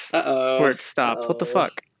 minutes. Where it stopped. What the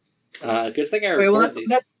fuck? Good thing I recorded these.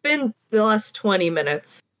 That's been the last 20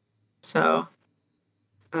 minutes. So,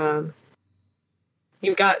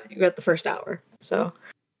 you've got the first hour. So,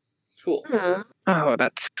 cool. Oh,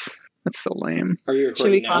 that's so lame. Are you recording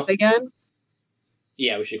Should we now? clap again?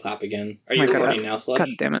 Yeah, we should clap again. Are you recording now, Sludge? God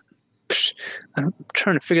damn it! I'm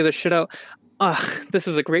trying to figure this shit out. This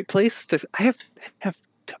is a great place to. I have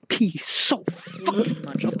to pee so fucking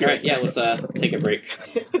much. All right, yeah, let's take a break.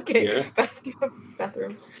 Okay. Here.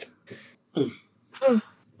 Bathroom.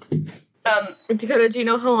 Dakota, do you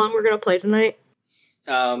know how long we're gonna play tonight?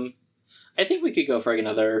 I think we could go for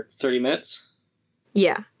another 30 minutes.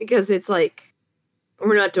 Yeah, because it's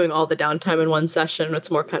we're not doing all the downtime in one session. It's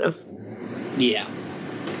more kind of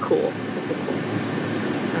cool.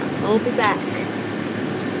 I'll be back.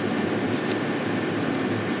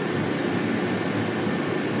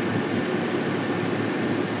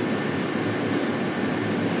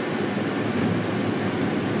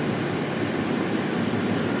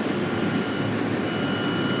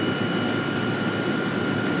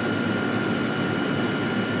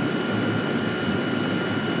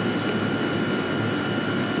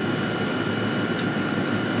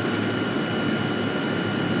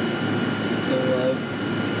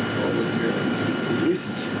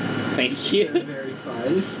 Thank you. They're very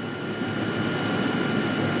fun.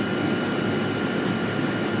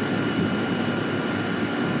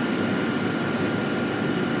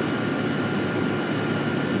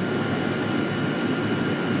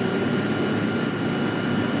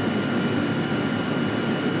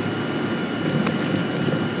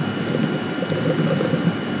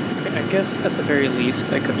 I guess at the very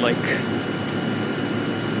least I could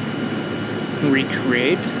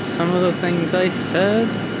recreate some of the things I said.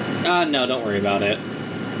 No, don't worry about it.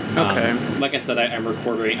 Okay. Like I said, I'm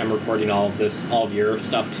recording all of your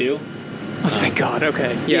stuff too. Oh, thank God.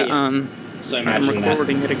 Okay. Yeah. So I'm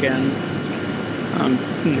recording it again.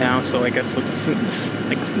 Now, so I guess let's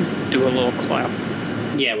do a little clap.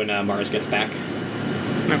 Yeah, when Mars gets back.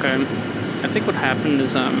 Okay. I think what happened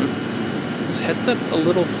is this headset's a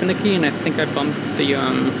little finicky, and I think I bumped the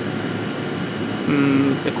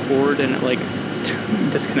cord and it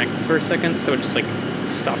disconnected for a second, so it just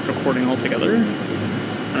stopped recording altogether.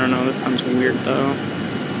 I don't know, that sounds weird though.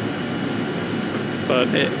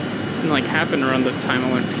 But it happened around the time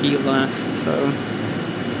I went pee last, so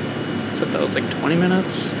that was 20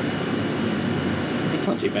 minutes. It's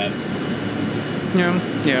not too bad.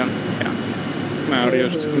 Yeah. My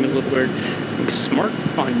audio's just gonna be a little weird. Smart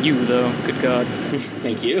on you though, good God.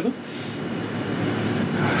 Thank you.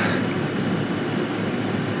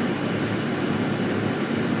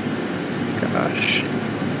 Gosh.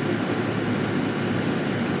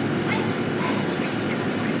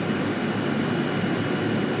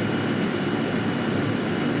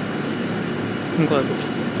 I'm glad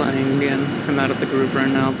we're playing again. I'm out of the group right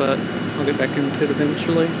now, but I'll get back into it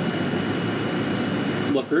eventually.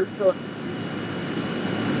 What group?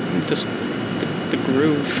 Just the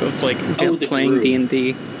groove of playing groove.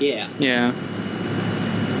 D&D. Yeah. Yeah.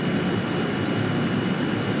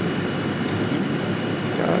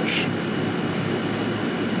 Gosh.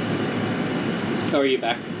 How are you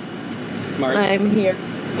back, Mars? I'm here.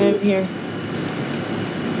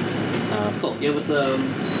 Cool. Yeah, let's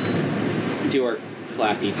do our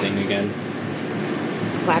clappy thing again.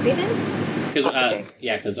 Clappy thing? Because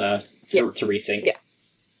to resync. Yeah.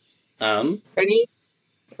 Ready?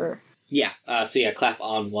 Yeah. So clap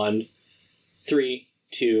on 1, 3,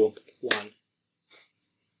 2, 1.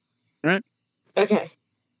 All right. Okay.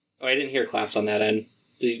 Oh, I didn't hear claps on that end.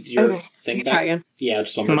 Did your thing try again? Yeah,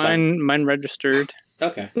 just one more time. Mine registered.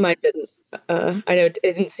 Okay. Mine didn't. I know I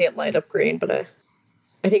didn't see it light up green, but I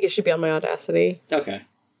think it should be on my Audacity. Okay.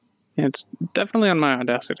 It's definitely on my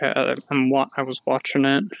Audacity. I was watching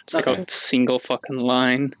it. It's like a single fucking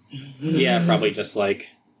line. Yeah, probably just like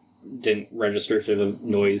didn't register through the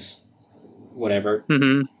noise, whatever.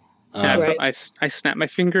 Mm-hmm. Right. I snapped my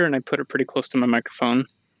finger and I put it pretty close to my microphone.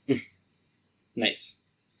 Nice.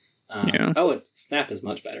 Yeah. Oh, snap is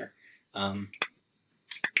much better.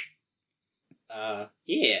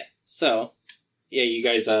 Yeah. So, yeah, you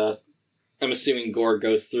guys. I'm assuming Gore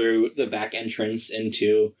goes through the back entrance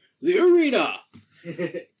into the arena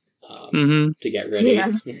to get ready.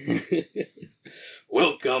 Yes.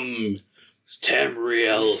 Welcome,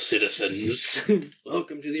 Tamriel citizens.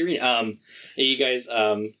 Welcome to the arena. You guys.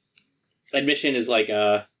 Admission is like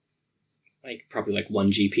probably like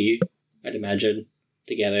 1 GP, I'd imagine,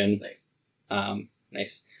 to get in.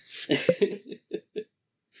 Nice.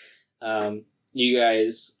 You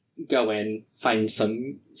guys go in, find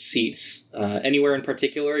some seats. Anywhere in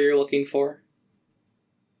particular you're looking for?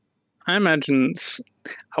 I imagine.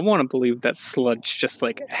 I want to believe that Sludge just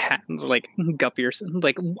like Guppy or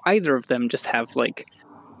like either of them just have like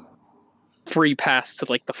free pass to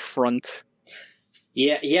like the front.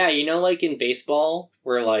 Yeah, you know, like in baseball,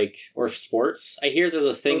 or sports, I hear there's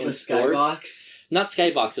a thing in sports. Skybox? Not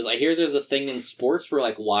skyboxes. I hear there's a thing in sports where,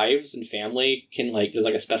 like, wives and family can, like, there's,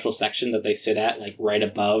 like, a special section that they sit at, like, right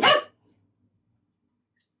above.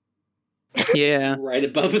 Yeah. Right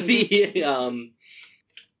above the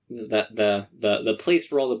place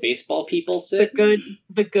where all the baseball people sit.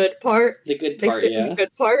 The good part. The good they part, sit yeah. In the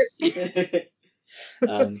good part.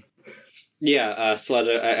 Yeah, Sludge,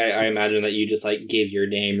 I imagine that you just, like, give your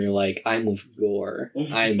name. You're like, I'm with Gore.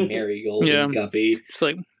 I'm Marigold and Guppy. It's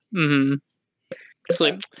like, It's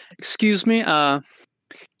like, excuse me,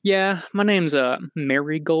 yeah, my name's,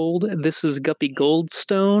 Marigold. This is Guppy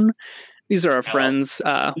Goldstone. These are our friends.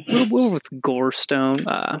 We're with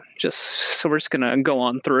Gorestone. So we're just gonna go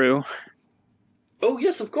on through. Oh,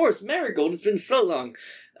 yes, of course, Marigold. It's been so long.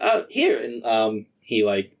 Here, and, he,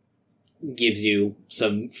 like, gives you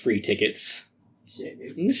some free tickets.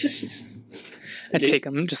 I take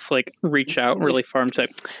them, just like reach out really far and say,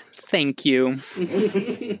 "Thank you."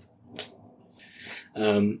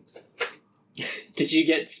 Did you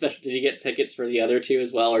get tickets for the other two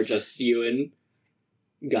as well, or just you and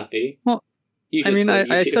Guppy? Well,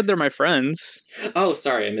 I said they're my friends. Oh,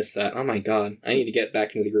 sorry, I missed that. Oh my god, I need to get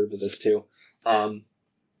back into the groove of this too.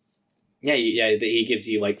 He gives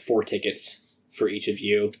you like 4 tickets for each of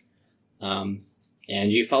you.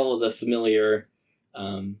 And you follow the familiar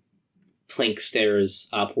plank stairs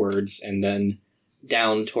upwards and then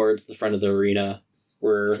down towards the front of the arena,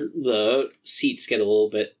 where the seats get a little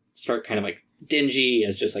bit, start kind of like dingy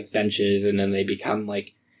as just like benches, and then they become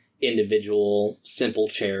like individual simple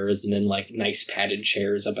chairs, and then like nice padded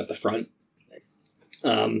chairs up at the front. Nice.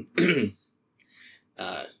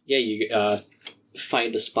 You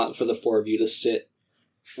find a spot for the 4 of you to sit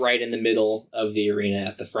right in the middle of the arena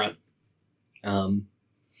at the front.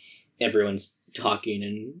 Everyone's talking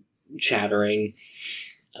and chattering.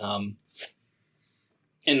 And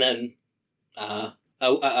then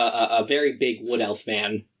a very big wood elf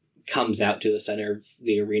man comes out to the center of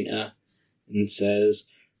the arena and says,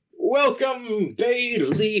 "Welcome, Bay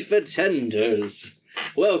Leaf attenders.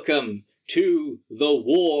 Welcome to the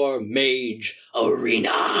War Mage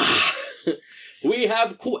Arena. We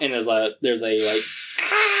have and there's a like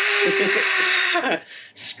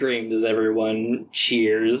screamed as everyone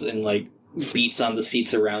cheers and like beats on the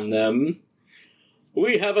seats around them.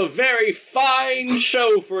 We have a very fine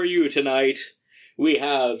show for you tonight. We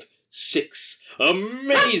have 6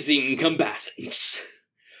 amazing combatants.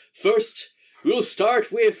 First, we'll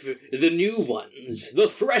start with the new ones, the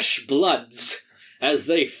fresh bloods, as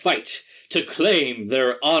they fight to claim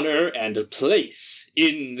their honor and place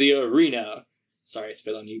in the arena." Sorry, I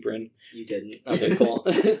spit on you, Bryn. You didn't. Okay, cool.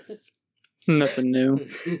 Nothing new.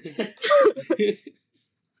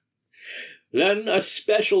 Then a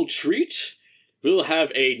special treat. We'll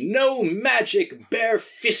have a no magic bare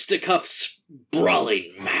fisticuffs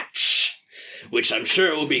brawling match, which I'm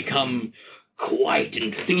sure will become quite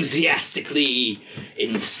enthusiastically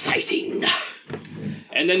inciting.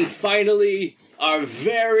 And then finally, our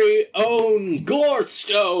very own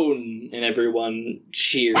Gorestone! And everyone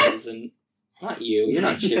cheers and... Not you. You're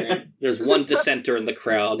not cheering. There's one dissenter in the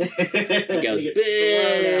crowd. He goes,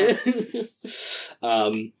 "Bleh."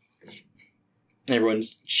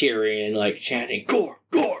 Everyone's cheering and like chanting, "Gore,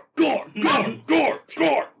 Gore, Gore, Gore, Gore,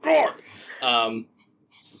 Gore, Gore."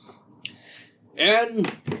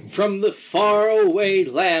 And from the faraway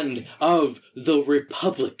land of the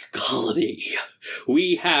Republic Colony,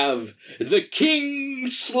 we have the King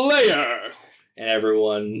Slayer And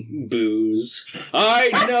everyone boos. I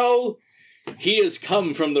know! He has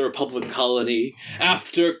come from the Republic colony.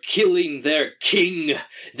 After killing their king,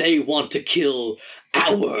 they want to kill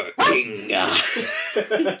our king.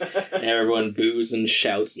 And everyone boos and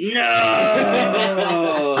shouts,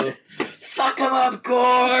 no! Fuck him up,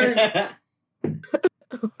 Gorn!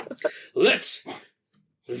 Let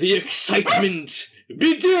the excitement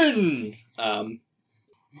begin! And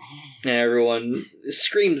everyone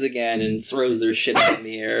screams again and throws their shit up in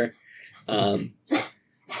the air.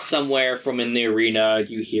 Somewhere from in the arena,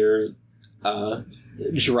 you hear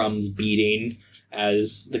drums beating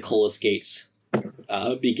as the Cullis gates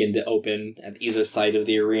begin to open at either side of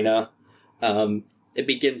the arena. It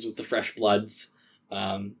begins with the Fresh Bloods.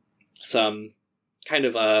 Some kind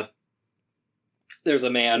of there's a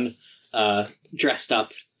man dressed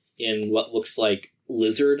up in what looks like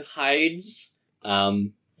lizard hides,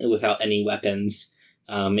 without any weapons.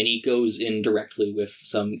 And he goes in directly with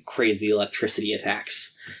some crazy electricity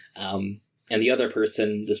attacks. And the other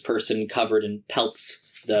person, this person covered in pelts,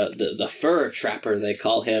 the fur trapper, they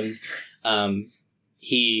call him,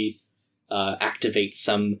 he activates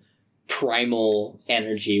some primal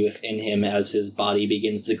energy within him as his body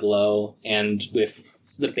begins to glow, and with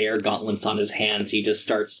the bear gauntlets on his hands, he just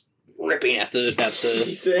starts ripping at the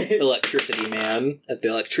electricity man, at the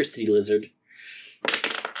electricity lizard.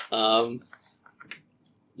 The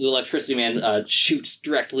electricity man shoots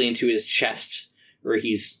directly into his chest, where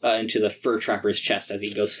he's into the fur trapper's chest as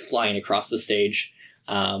he goes flying across the stage.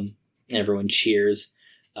 Everyone cheers.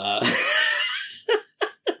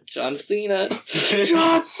 John Cena.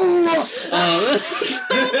 John Cena.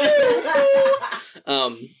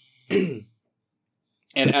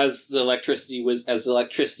 And as the electricity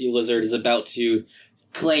lizard is about to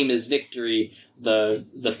claim his victory,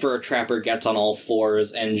 the fur trapper gets on all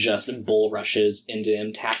fours and just bull rushes into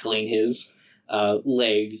him, tackling his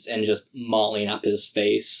legs and just mauling up his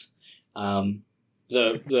face.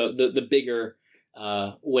 The bigger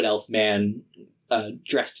wood elf man,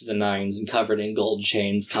 dressed to the nines and covered in gold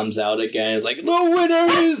chains, comes out again and is like, "The winner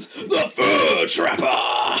is the fur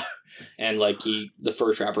trapper!" And the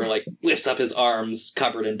fur trapper lifts up his arms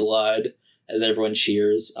covered in blood as everyone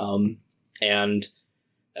cheers. And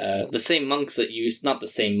the same monks that not the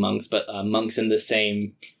same monks, but monks in the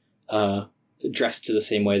same, dressed to the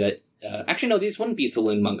same way that, actually no, these wouldn't be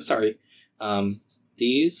saloon monks, sorry.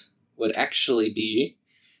 These would actually be,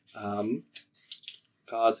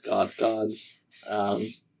 gods.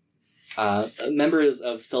 Members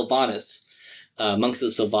of Sylvanas, monks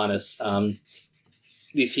of Sylvanas.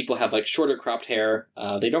 These people have shorter cropped hair.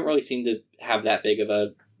 They don't really seem to have that big of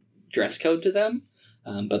a dress code to them,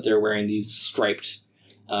 but they're wearing these striped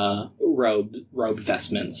robe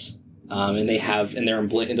vestments, and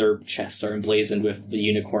their chests are emblazoned with the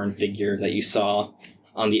unicorn figure that you saw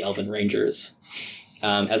on the Elven Rangers,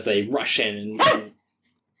 as they rush in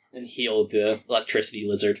and heal the electricity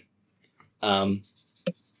lizard. The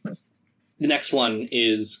next one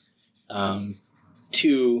is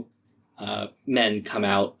two men come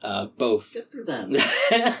out, both. Good for them.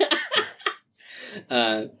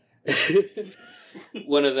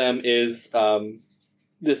 One of them is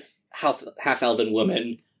this half-elven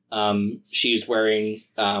woman. She's wearing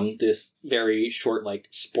this very short,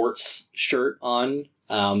 sports shirt on,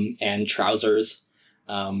 and trousers.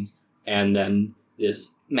 And then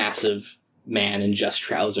this massive man in just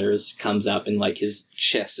trousers comes up, and his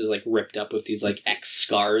chest is ripped up with these X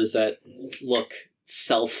scars that look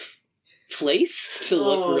self-placed to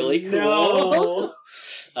look really cool. No.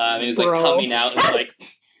 And he's coming out and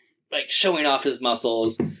showing off his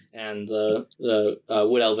muscles, and the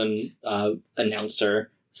wood elven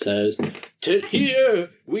announcer says, "Here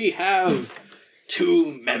we have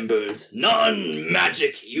two members,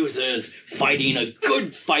 non-magic users, fighting a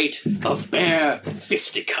good fight of bare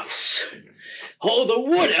fisticuffs. All the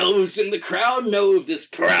wood elves in the crowd know of this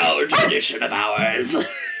proud tradition of ours."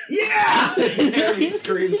 Yeah! Jeremy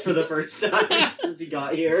screams for the first time since he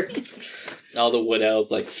got here. All the wood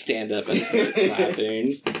elves stand up and start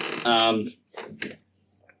clapping.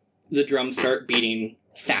 The drums start beating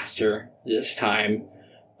faster this time.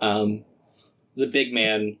 The big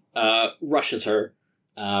man rushes her,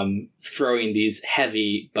 throwing these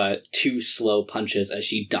heavy but too slow punches as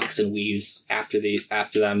she ducks and weaves after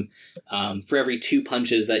them. For every 2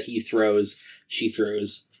 punches that he throws, she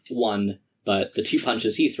throws 1, but the 2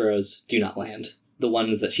 punches he throws do not land. The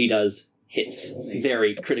ones that she does hits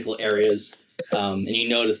very critical areas, and you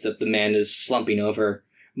notice that the man is slumping over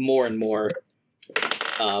more and more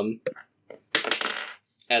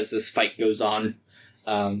as this fight goes on.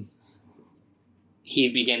 He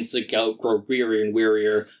begins to grow wearier and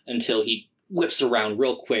wearier until he whips around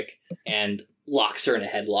real quick and locks her in a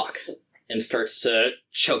headlock and starts to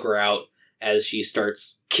choke her out as she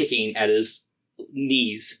starts kicking at his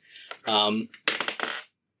knees.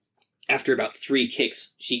 After about 3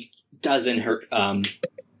 kicks, she does in her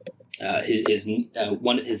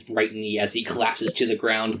his right knee as he collapses to the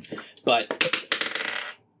ground, but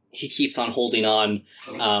he keeps on holding on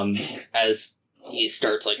as he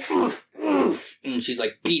starts like, and she's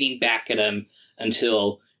like beating back at him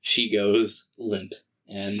until she goes limp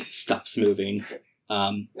and stops moving.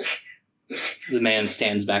 The man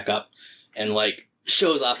stands back up and like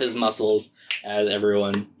shows off his muscles as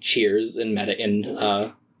everyone cheers and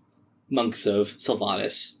monks of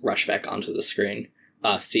Sylvanas rush back onto the screen,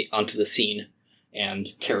 onto the scene, and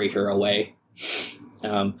carry her away.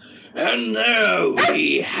 And now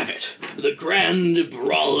we have it, the grand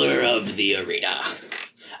brawler of the arena.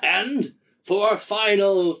 And for our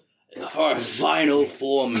final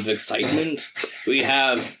form of excitement, we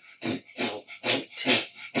have.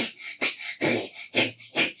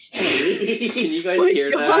 Can you guys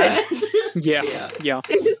hear that? Yeah.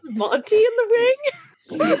 Is Monty in the ring?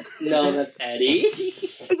 No, that's Eddie.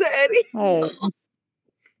 Is it Eddie? Oh.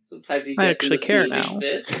 Sometimes he I gets actually into care sneezing now.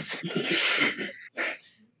 fits.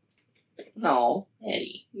 No,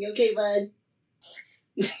 Eddie. You okay, bud?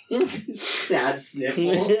 Sad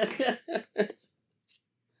sniffle.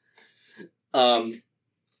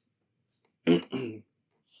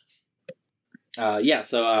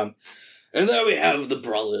 And there we have the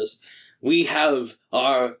brawlers. We have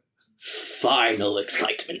our final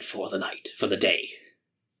excitement for the night, for the day.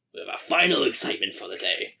 We have our final excitement for the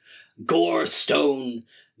day. Gorestone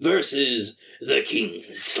versus the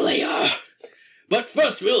Kingslayer. But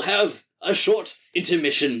first we'll have a short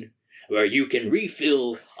intermission where you can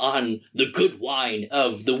refill on the good wine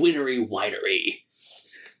of the Winery Winery.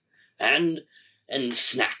 And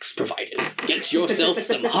snacks provided. Get yourself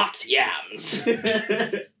some hot yams.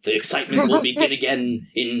 The excitement will begin again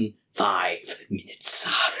in 5 minutes.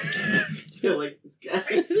 I feel like this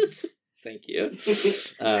guy. Thank you.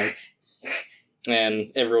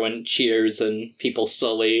 And everyone cheers, and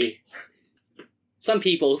some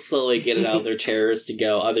people slowly get it out of their chairs to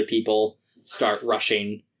go. Other people start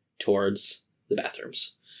rushing towards the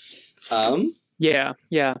bathrooms. Yeah.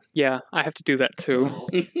 I have to do that too.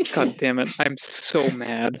 God damn it. I'm so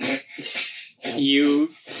mad. You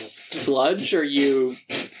Sludge or you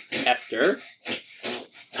Esther?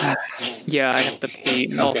 Yeah, I have to pee.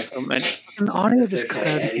 Okay. Also, man. An audio It's just okay, cut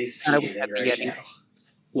out. Eddie's I was sneezing happy right getting- now.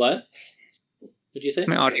 What? What'd you say?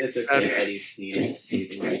 My audio. It's okay, Eddie's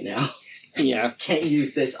sneezing right now. Yeah. Can't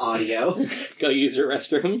use this audio. Go use your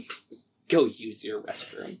restroom. Go use your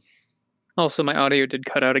restroom. Also, my audio did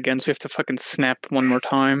cut out again, so we have to fucking snap one more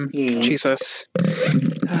time. Mm. Jesus.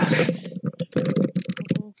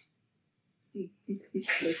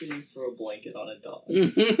 Like when you throw a blanket on a dog.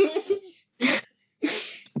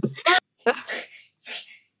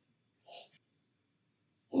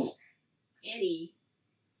 Eddie.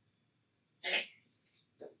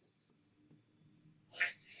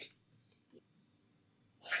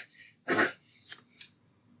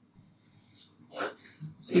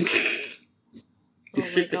 You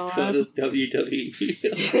should my have God. put as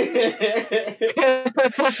WWE.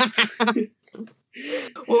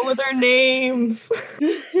 What were their names?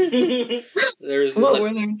 There was What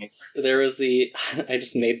were their names? I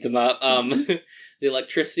just made them up. The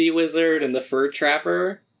electricity wizard and the fur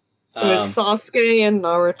trapper. It was Sasuke and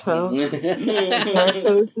Naruto.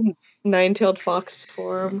 Naruto's nine-tailed fox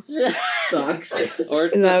form. Sucks. or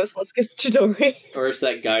it's And that was Sasuke's Chidori. or it's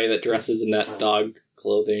that guy that dresses in that dog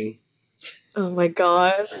clothing. Oh my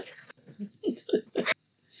god. I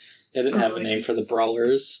didn't have a name for the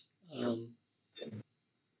brawlers.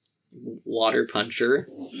 Water puncher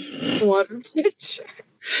Water Puncher.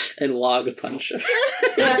 and log puncher.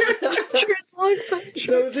 Log Puncher.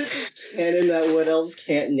 So is it just canon that Wood Elves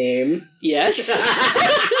can't name? Yes.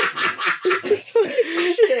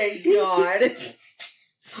 Thank God.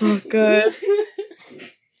 Oh god.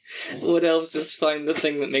 What else? Just find the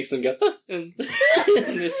thing that makes them go and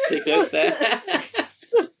just stick with that.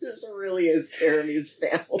 This really is Jeremy's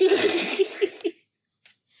family.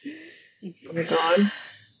 Oh my god.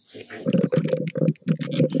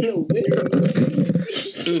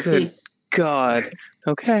 Good God.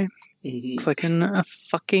 Okay. Mhm. Clicking a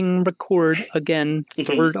fucking record again.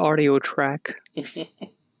 Third audio track.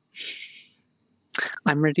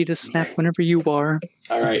 I'm ready to snap whenever you are.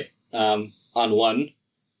 All right. On 1,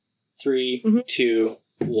 3, Mhm. 2,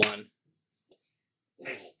 1.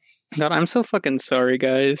 God, I'm so fucking sorry,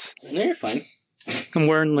 guys. No, you're fine. I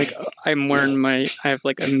have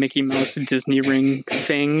like a Mickey Mouse Disney ring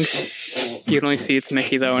thing. You can only see it's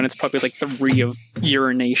Mickey, though, and it's probably like the re of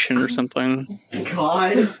urination or something.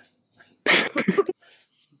 God.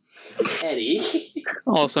 Eddie.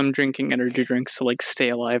 Also, I'm drinking energy drinks to like stay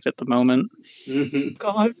alive at the moment.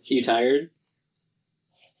 God. You tired?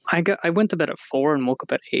 I went to bed at 4 and woke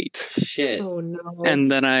up at 8. Shit. Oh no.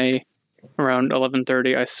 And then around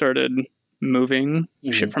 11:30, I started moving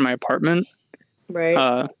shit from my apartment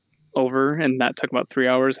Right. over, and that took about 3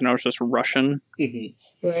 hours, and I was just rushing.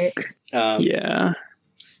 Right. Yeah.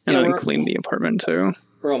 And then cleaned the apartment too.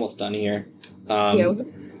 We're almost done here.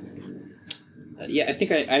 Yeah, I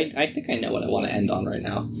think I know what I want to end on right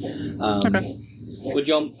now. Okay. Would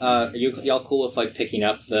y'all are y'all cool with like picking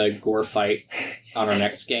up the gore fight on our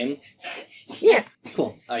next game? Yeah.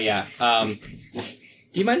 Cool. Yeah.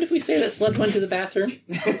 Do you mind if we say that Sludge went to the bathroom?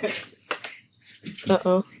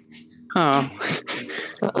 Uh-oh. Oh.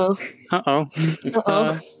 Uh-oh. Uh-oh.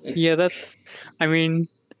 Uh-oh. Yeah, that's... I mean...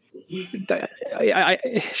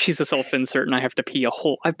 she's a self-insert and I have to pee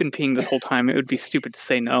I've been peeing this whole time. It would be stupid to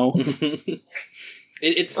say no.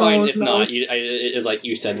 It's fine if not. It's like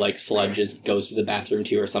you said, like Sludge just goes to the bathroom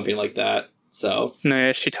too or something like that. So... No,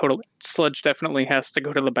 yeah, Sludge definitely has to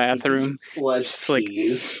go to the bathroom. Sludge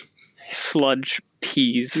pees. Sludge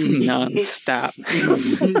peas non-stop. She's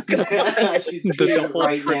the whole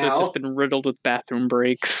right trip now. has just been riddled with bathroom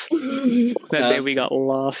breaks. That day we got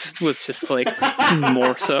lost was just like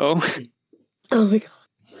more so. Oh my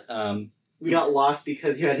god. We got lost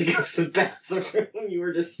because you had to go to the bathroom. You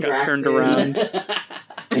were distracted. Got turned around.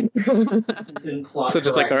 Didn't plot So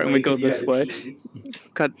just like, alright, we go correctly 'cause this you way. had to pee.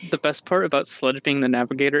 God, the best part about Sludge being the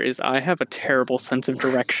navigator is I have a terrible sense of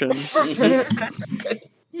direction.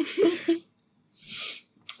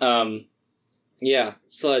 Yeah,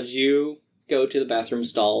 Sludge, you go to the bathroom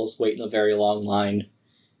stalls, wait in a very long line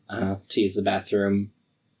to use the bathroom,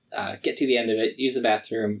 get to the end of it, use the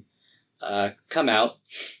bathroom, come out,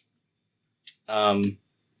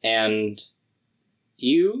 and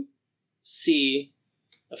you see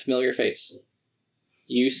a familiar face.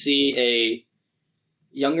 You see a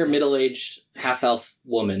younger middle-aged half-elf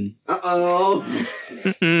woman. Uh-oh!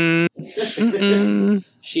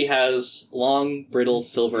 She has long, brittle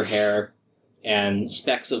silver hair and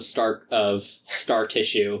specks of scar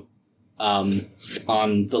tissue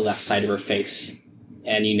on the left side of her face.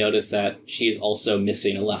 And you notice that she's also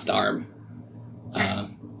missing a left arm.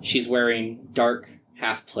 She's wearing dark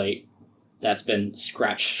half-plate that's been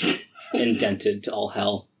scratched and dented to all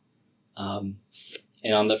hell.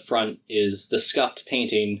 And on the front is the scuffed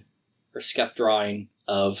painting, or scuffed drawing,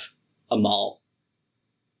 of a mall.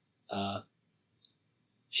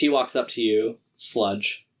 She walks up to you,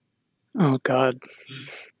 Sludge. Oh god.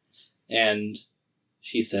 And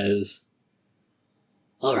she says,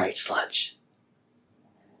 "All right, Sludge.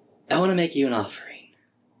 I want to make you an offering.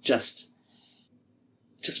 Just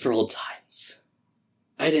for old times.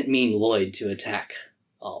 I didn't mean Lloyd to attack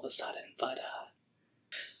all of a sudden, but,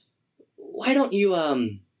 why don't you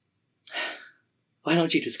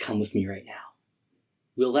just come with me right now?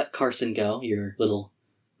 We'll let Carson go, your little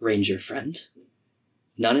ranger friend.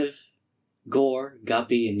 None of Gore,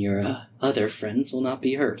 Guppy, and your other friends will not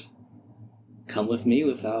be hurt. Come with me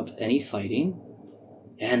without any fighting,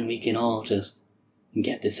 and we can all just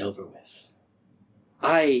get this over with.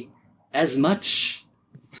 As much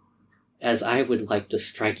as I would like to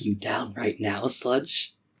strike you down right now,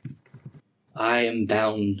 Sludge, I am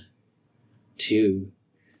bound to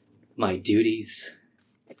my duties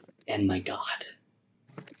and my God.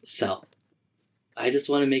 So, I just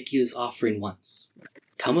want to make you this offering once.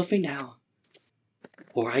 Come with me now,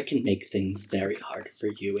 or I can make things very hard for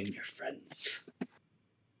you and your friends.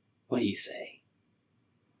 What do you say?"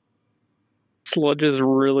 Sludge is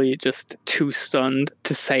really just too stunned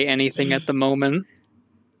to say anything at the moment.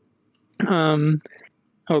 Oh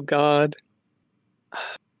god.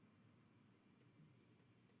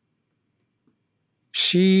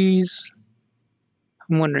 I'm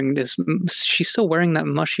wondering, is she still wearing that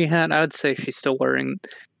mushy hat? I would say she's still wearing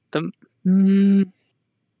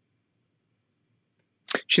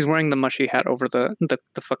she's wearing the mushy hat over the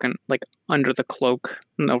fucking, like, under the cloak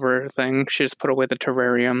and over her thing. She just put away the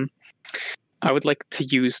terrarium. I would like to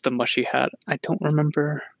use the mushy hat. I don't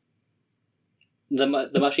remember. The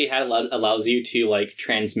mushy hat allows you to, like,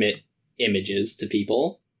 transmit images to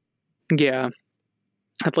people. Yeah.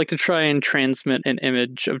 I'd like to try and transmit an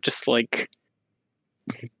image of just, like...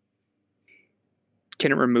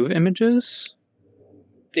 Can it remove images?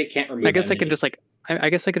 It can't remove I guess images. I could just, like...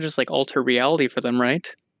 I guess I could just, like, alter reality for them, right?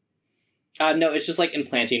 No, it's just, like,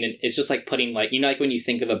 implanting... It's just, like, putting, like... You know, like, when you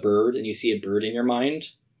think of a bird and you see a bird in your mind?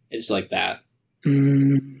 It's like that.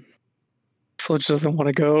 Sludge doesn't want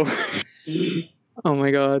to go. Oh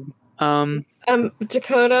my god.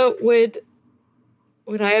 Dakota, would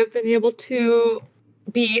I have been able to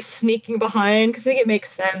be sneaking behind? Because I think it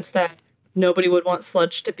makes sense that nobody would want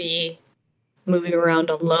Sludge to be moving around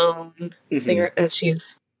alone, seeing her as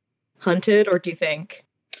she's hunted, or do you think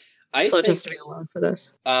Sludge has to be alone for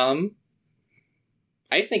this?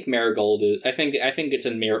 I think Marigold is. I think it's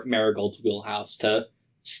in Marigold's wheelhouse to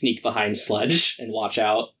sneak behind Sludge and watch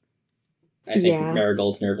out. I think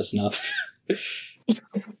Marigold's nervous enough.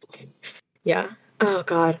 Yeah. Oh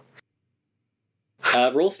god.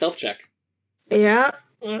 Roll stealth check. Yeah.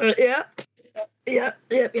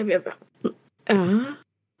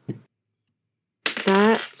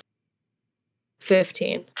 That's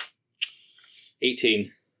 15.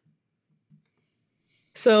 18.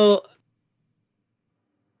 So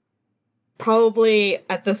probably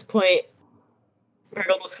at this point,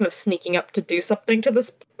 Marigold was kind of sneaking up to do something to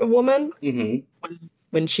this woman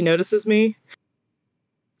when she notices me.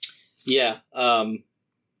 Yeah.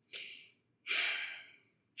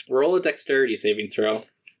 Roll a dexterity saving throw.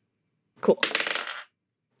 Cool.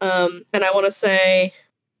 And I want to say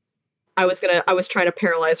I was trying to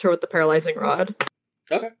paralyze her with the paralyzing rod.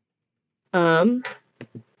 Okay.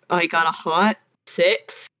 I got a hot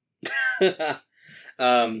 6. Yeah.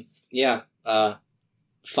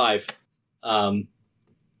 5.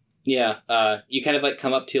 Yeah. You kind of like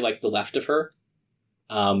come up to like the left of her.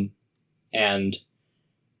 And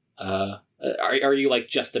are you like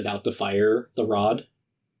just about to fire the rod?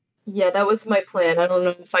 Yeah, that was my plan. I don't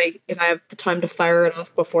know if I have the time to fire it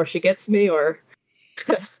off before she gets me, or.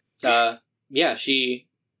 Yeah, she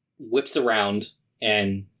whips around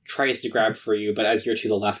and tries to grab for you, but as you're to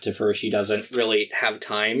the left of her, she doesn't really have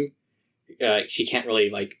time. She can't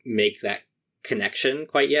really like make that connection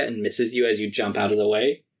quite yet, and misses you as you jump out of the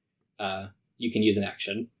way. You can use an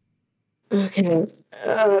action. Okay,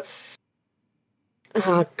 that's.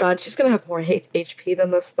 Oh god, she's gonna have more HP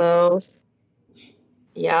than this, though.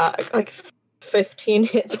 Yeah, like 15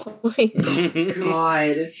 hit points.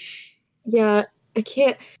 God. Yeah, I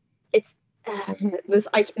can't. It's this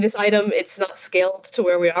item. It's not scaled to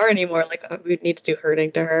where we are anymore. Like we'd need to do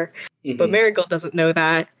hurting to her, but Marigold doesn't know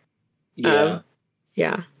that. Yeah.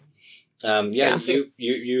 Yeah.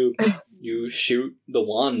 You shoot the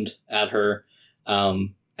wand at her,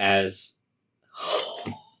 as.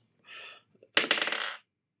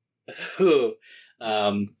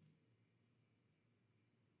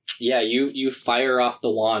 Yeah, you fire off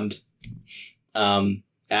the wand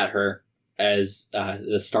at her as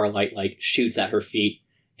the starlight like shoots at her feet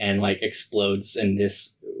and like explodes in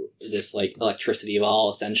this like electricity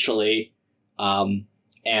ball essentially,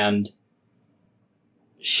 and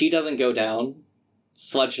she doesn't go down,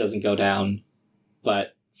 Sludge doesn't go down,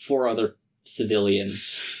 but 4 other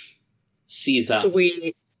civilians seize up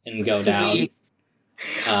and go down.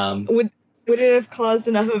 Would it have caused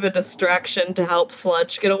enough of a distraction to help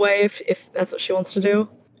Sludge get away if that's what she wants to do?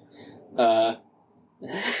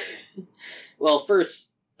 Well,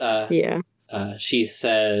 first, she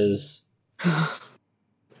says, "Oh,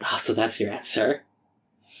 so that's your answer."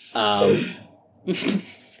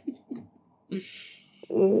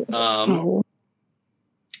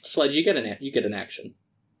 Sludge, you get an action.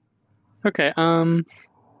 Okay.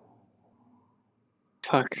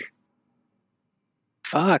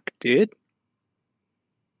 Fuck, dude.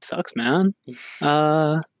 Sucks, man.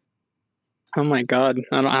 Oh my god.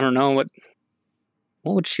 I don't know what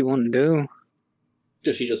would she want to do?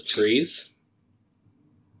 Does she just freeze?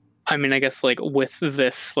 I mean, I guess like with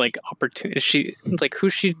this like opportunity, she like who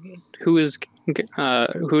is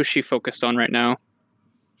she focused on right now?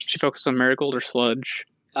 She focused on Marigold or Sludge?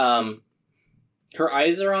 Her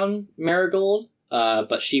eyes are on Marigold,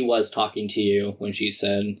 but she was talking to you when she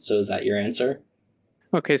said, "So is that your answer?"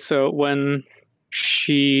 Okay, so when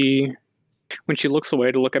she looks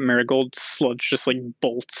away to look at Marigold, Sludge just like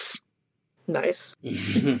bolts. Nice.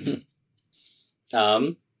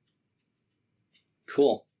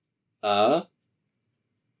 Cool.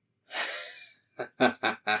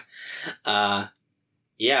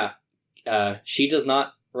 Yeah. She does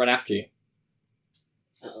not run after you.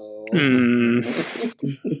 Oh.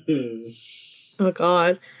 Oh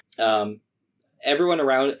god. Everyone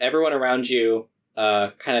around you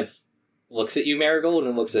kind of looks at you, Marigold,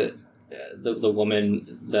 and looks at the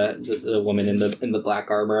woman, the woman in the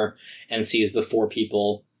black armor, and sees the 4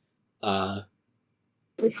 people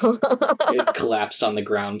collapsed on the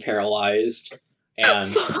ground, paralyzed,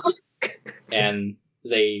 and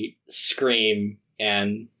they scream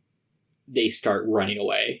and they start running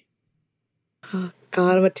away. Oh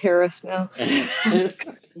god, I'm a terrorist now.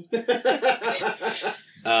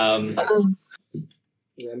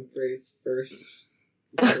 Renfrey's first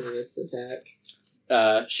terrorist attack.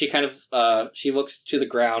 She kind of she looks to the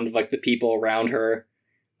ground, like the people around her.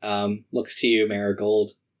 Looks to you,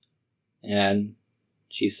 Marigold, and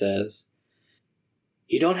she says,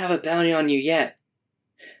 "You don't have a bounty on you yet,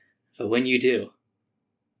 but when you do,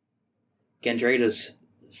 Gandrada's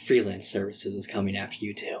freelance services is coming after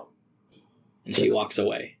you too." And she walks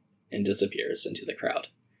away and disappears into the crowd.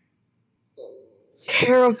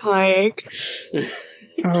 Terrifying.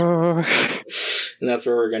 And that's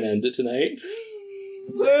where we're going to end it tonight.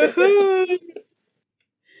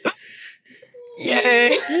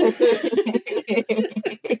 Yay!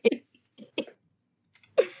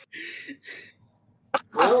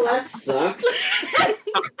 Well, that sucks.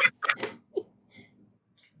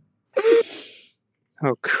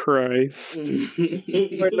 Oh, Christ.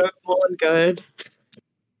 We're noble and good.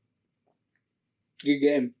 Good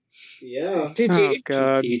game. Yeah. GG. Oh,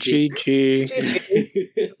 God. GG.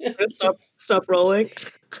 GG. Stop rolling.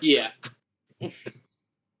 Yeah.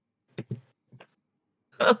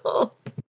 Oh.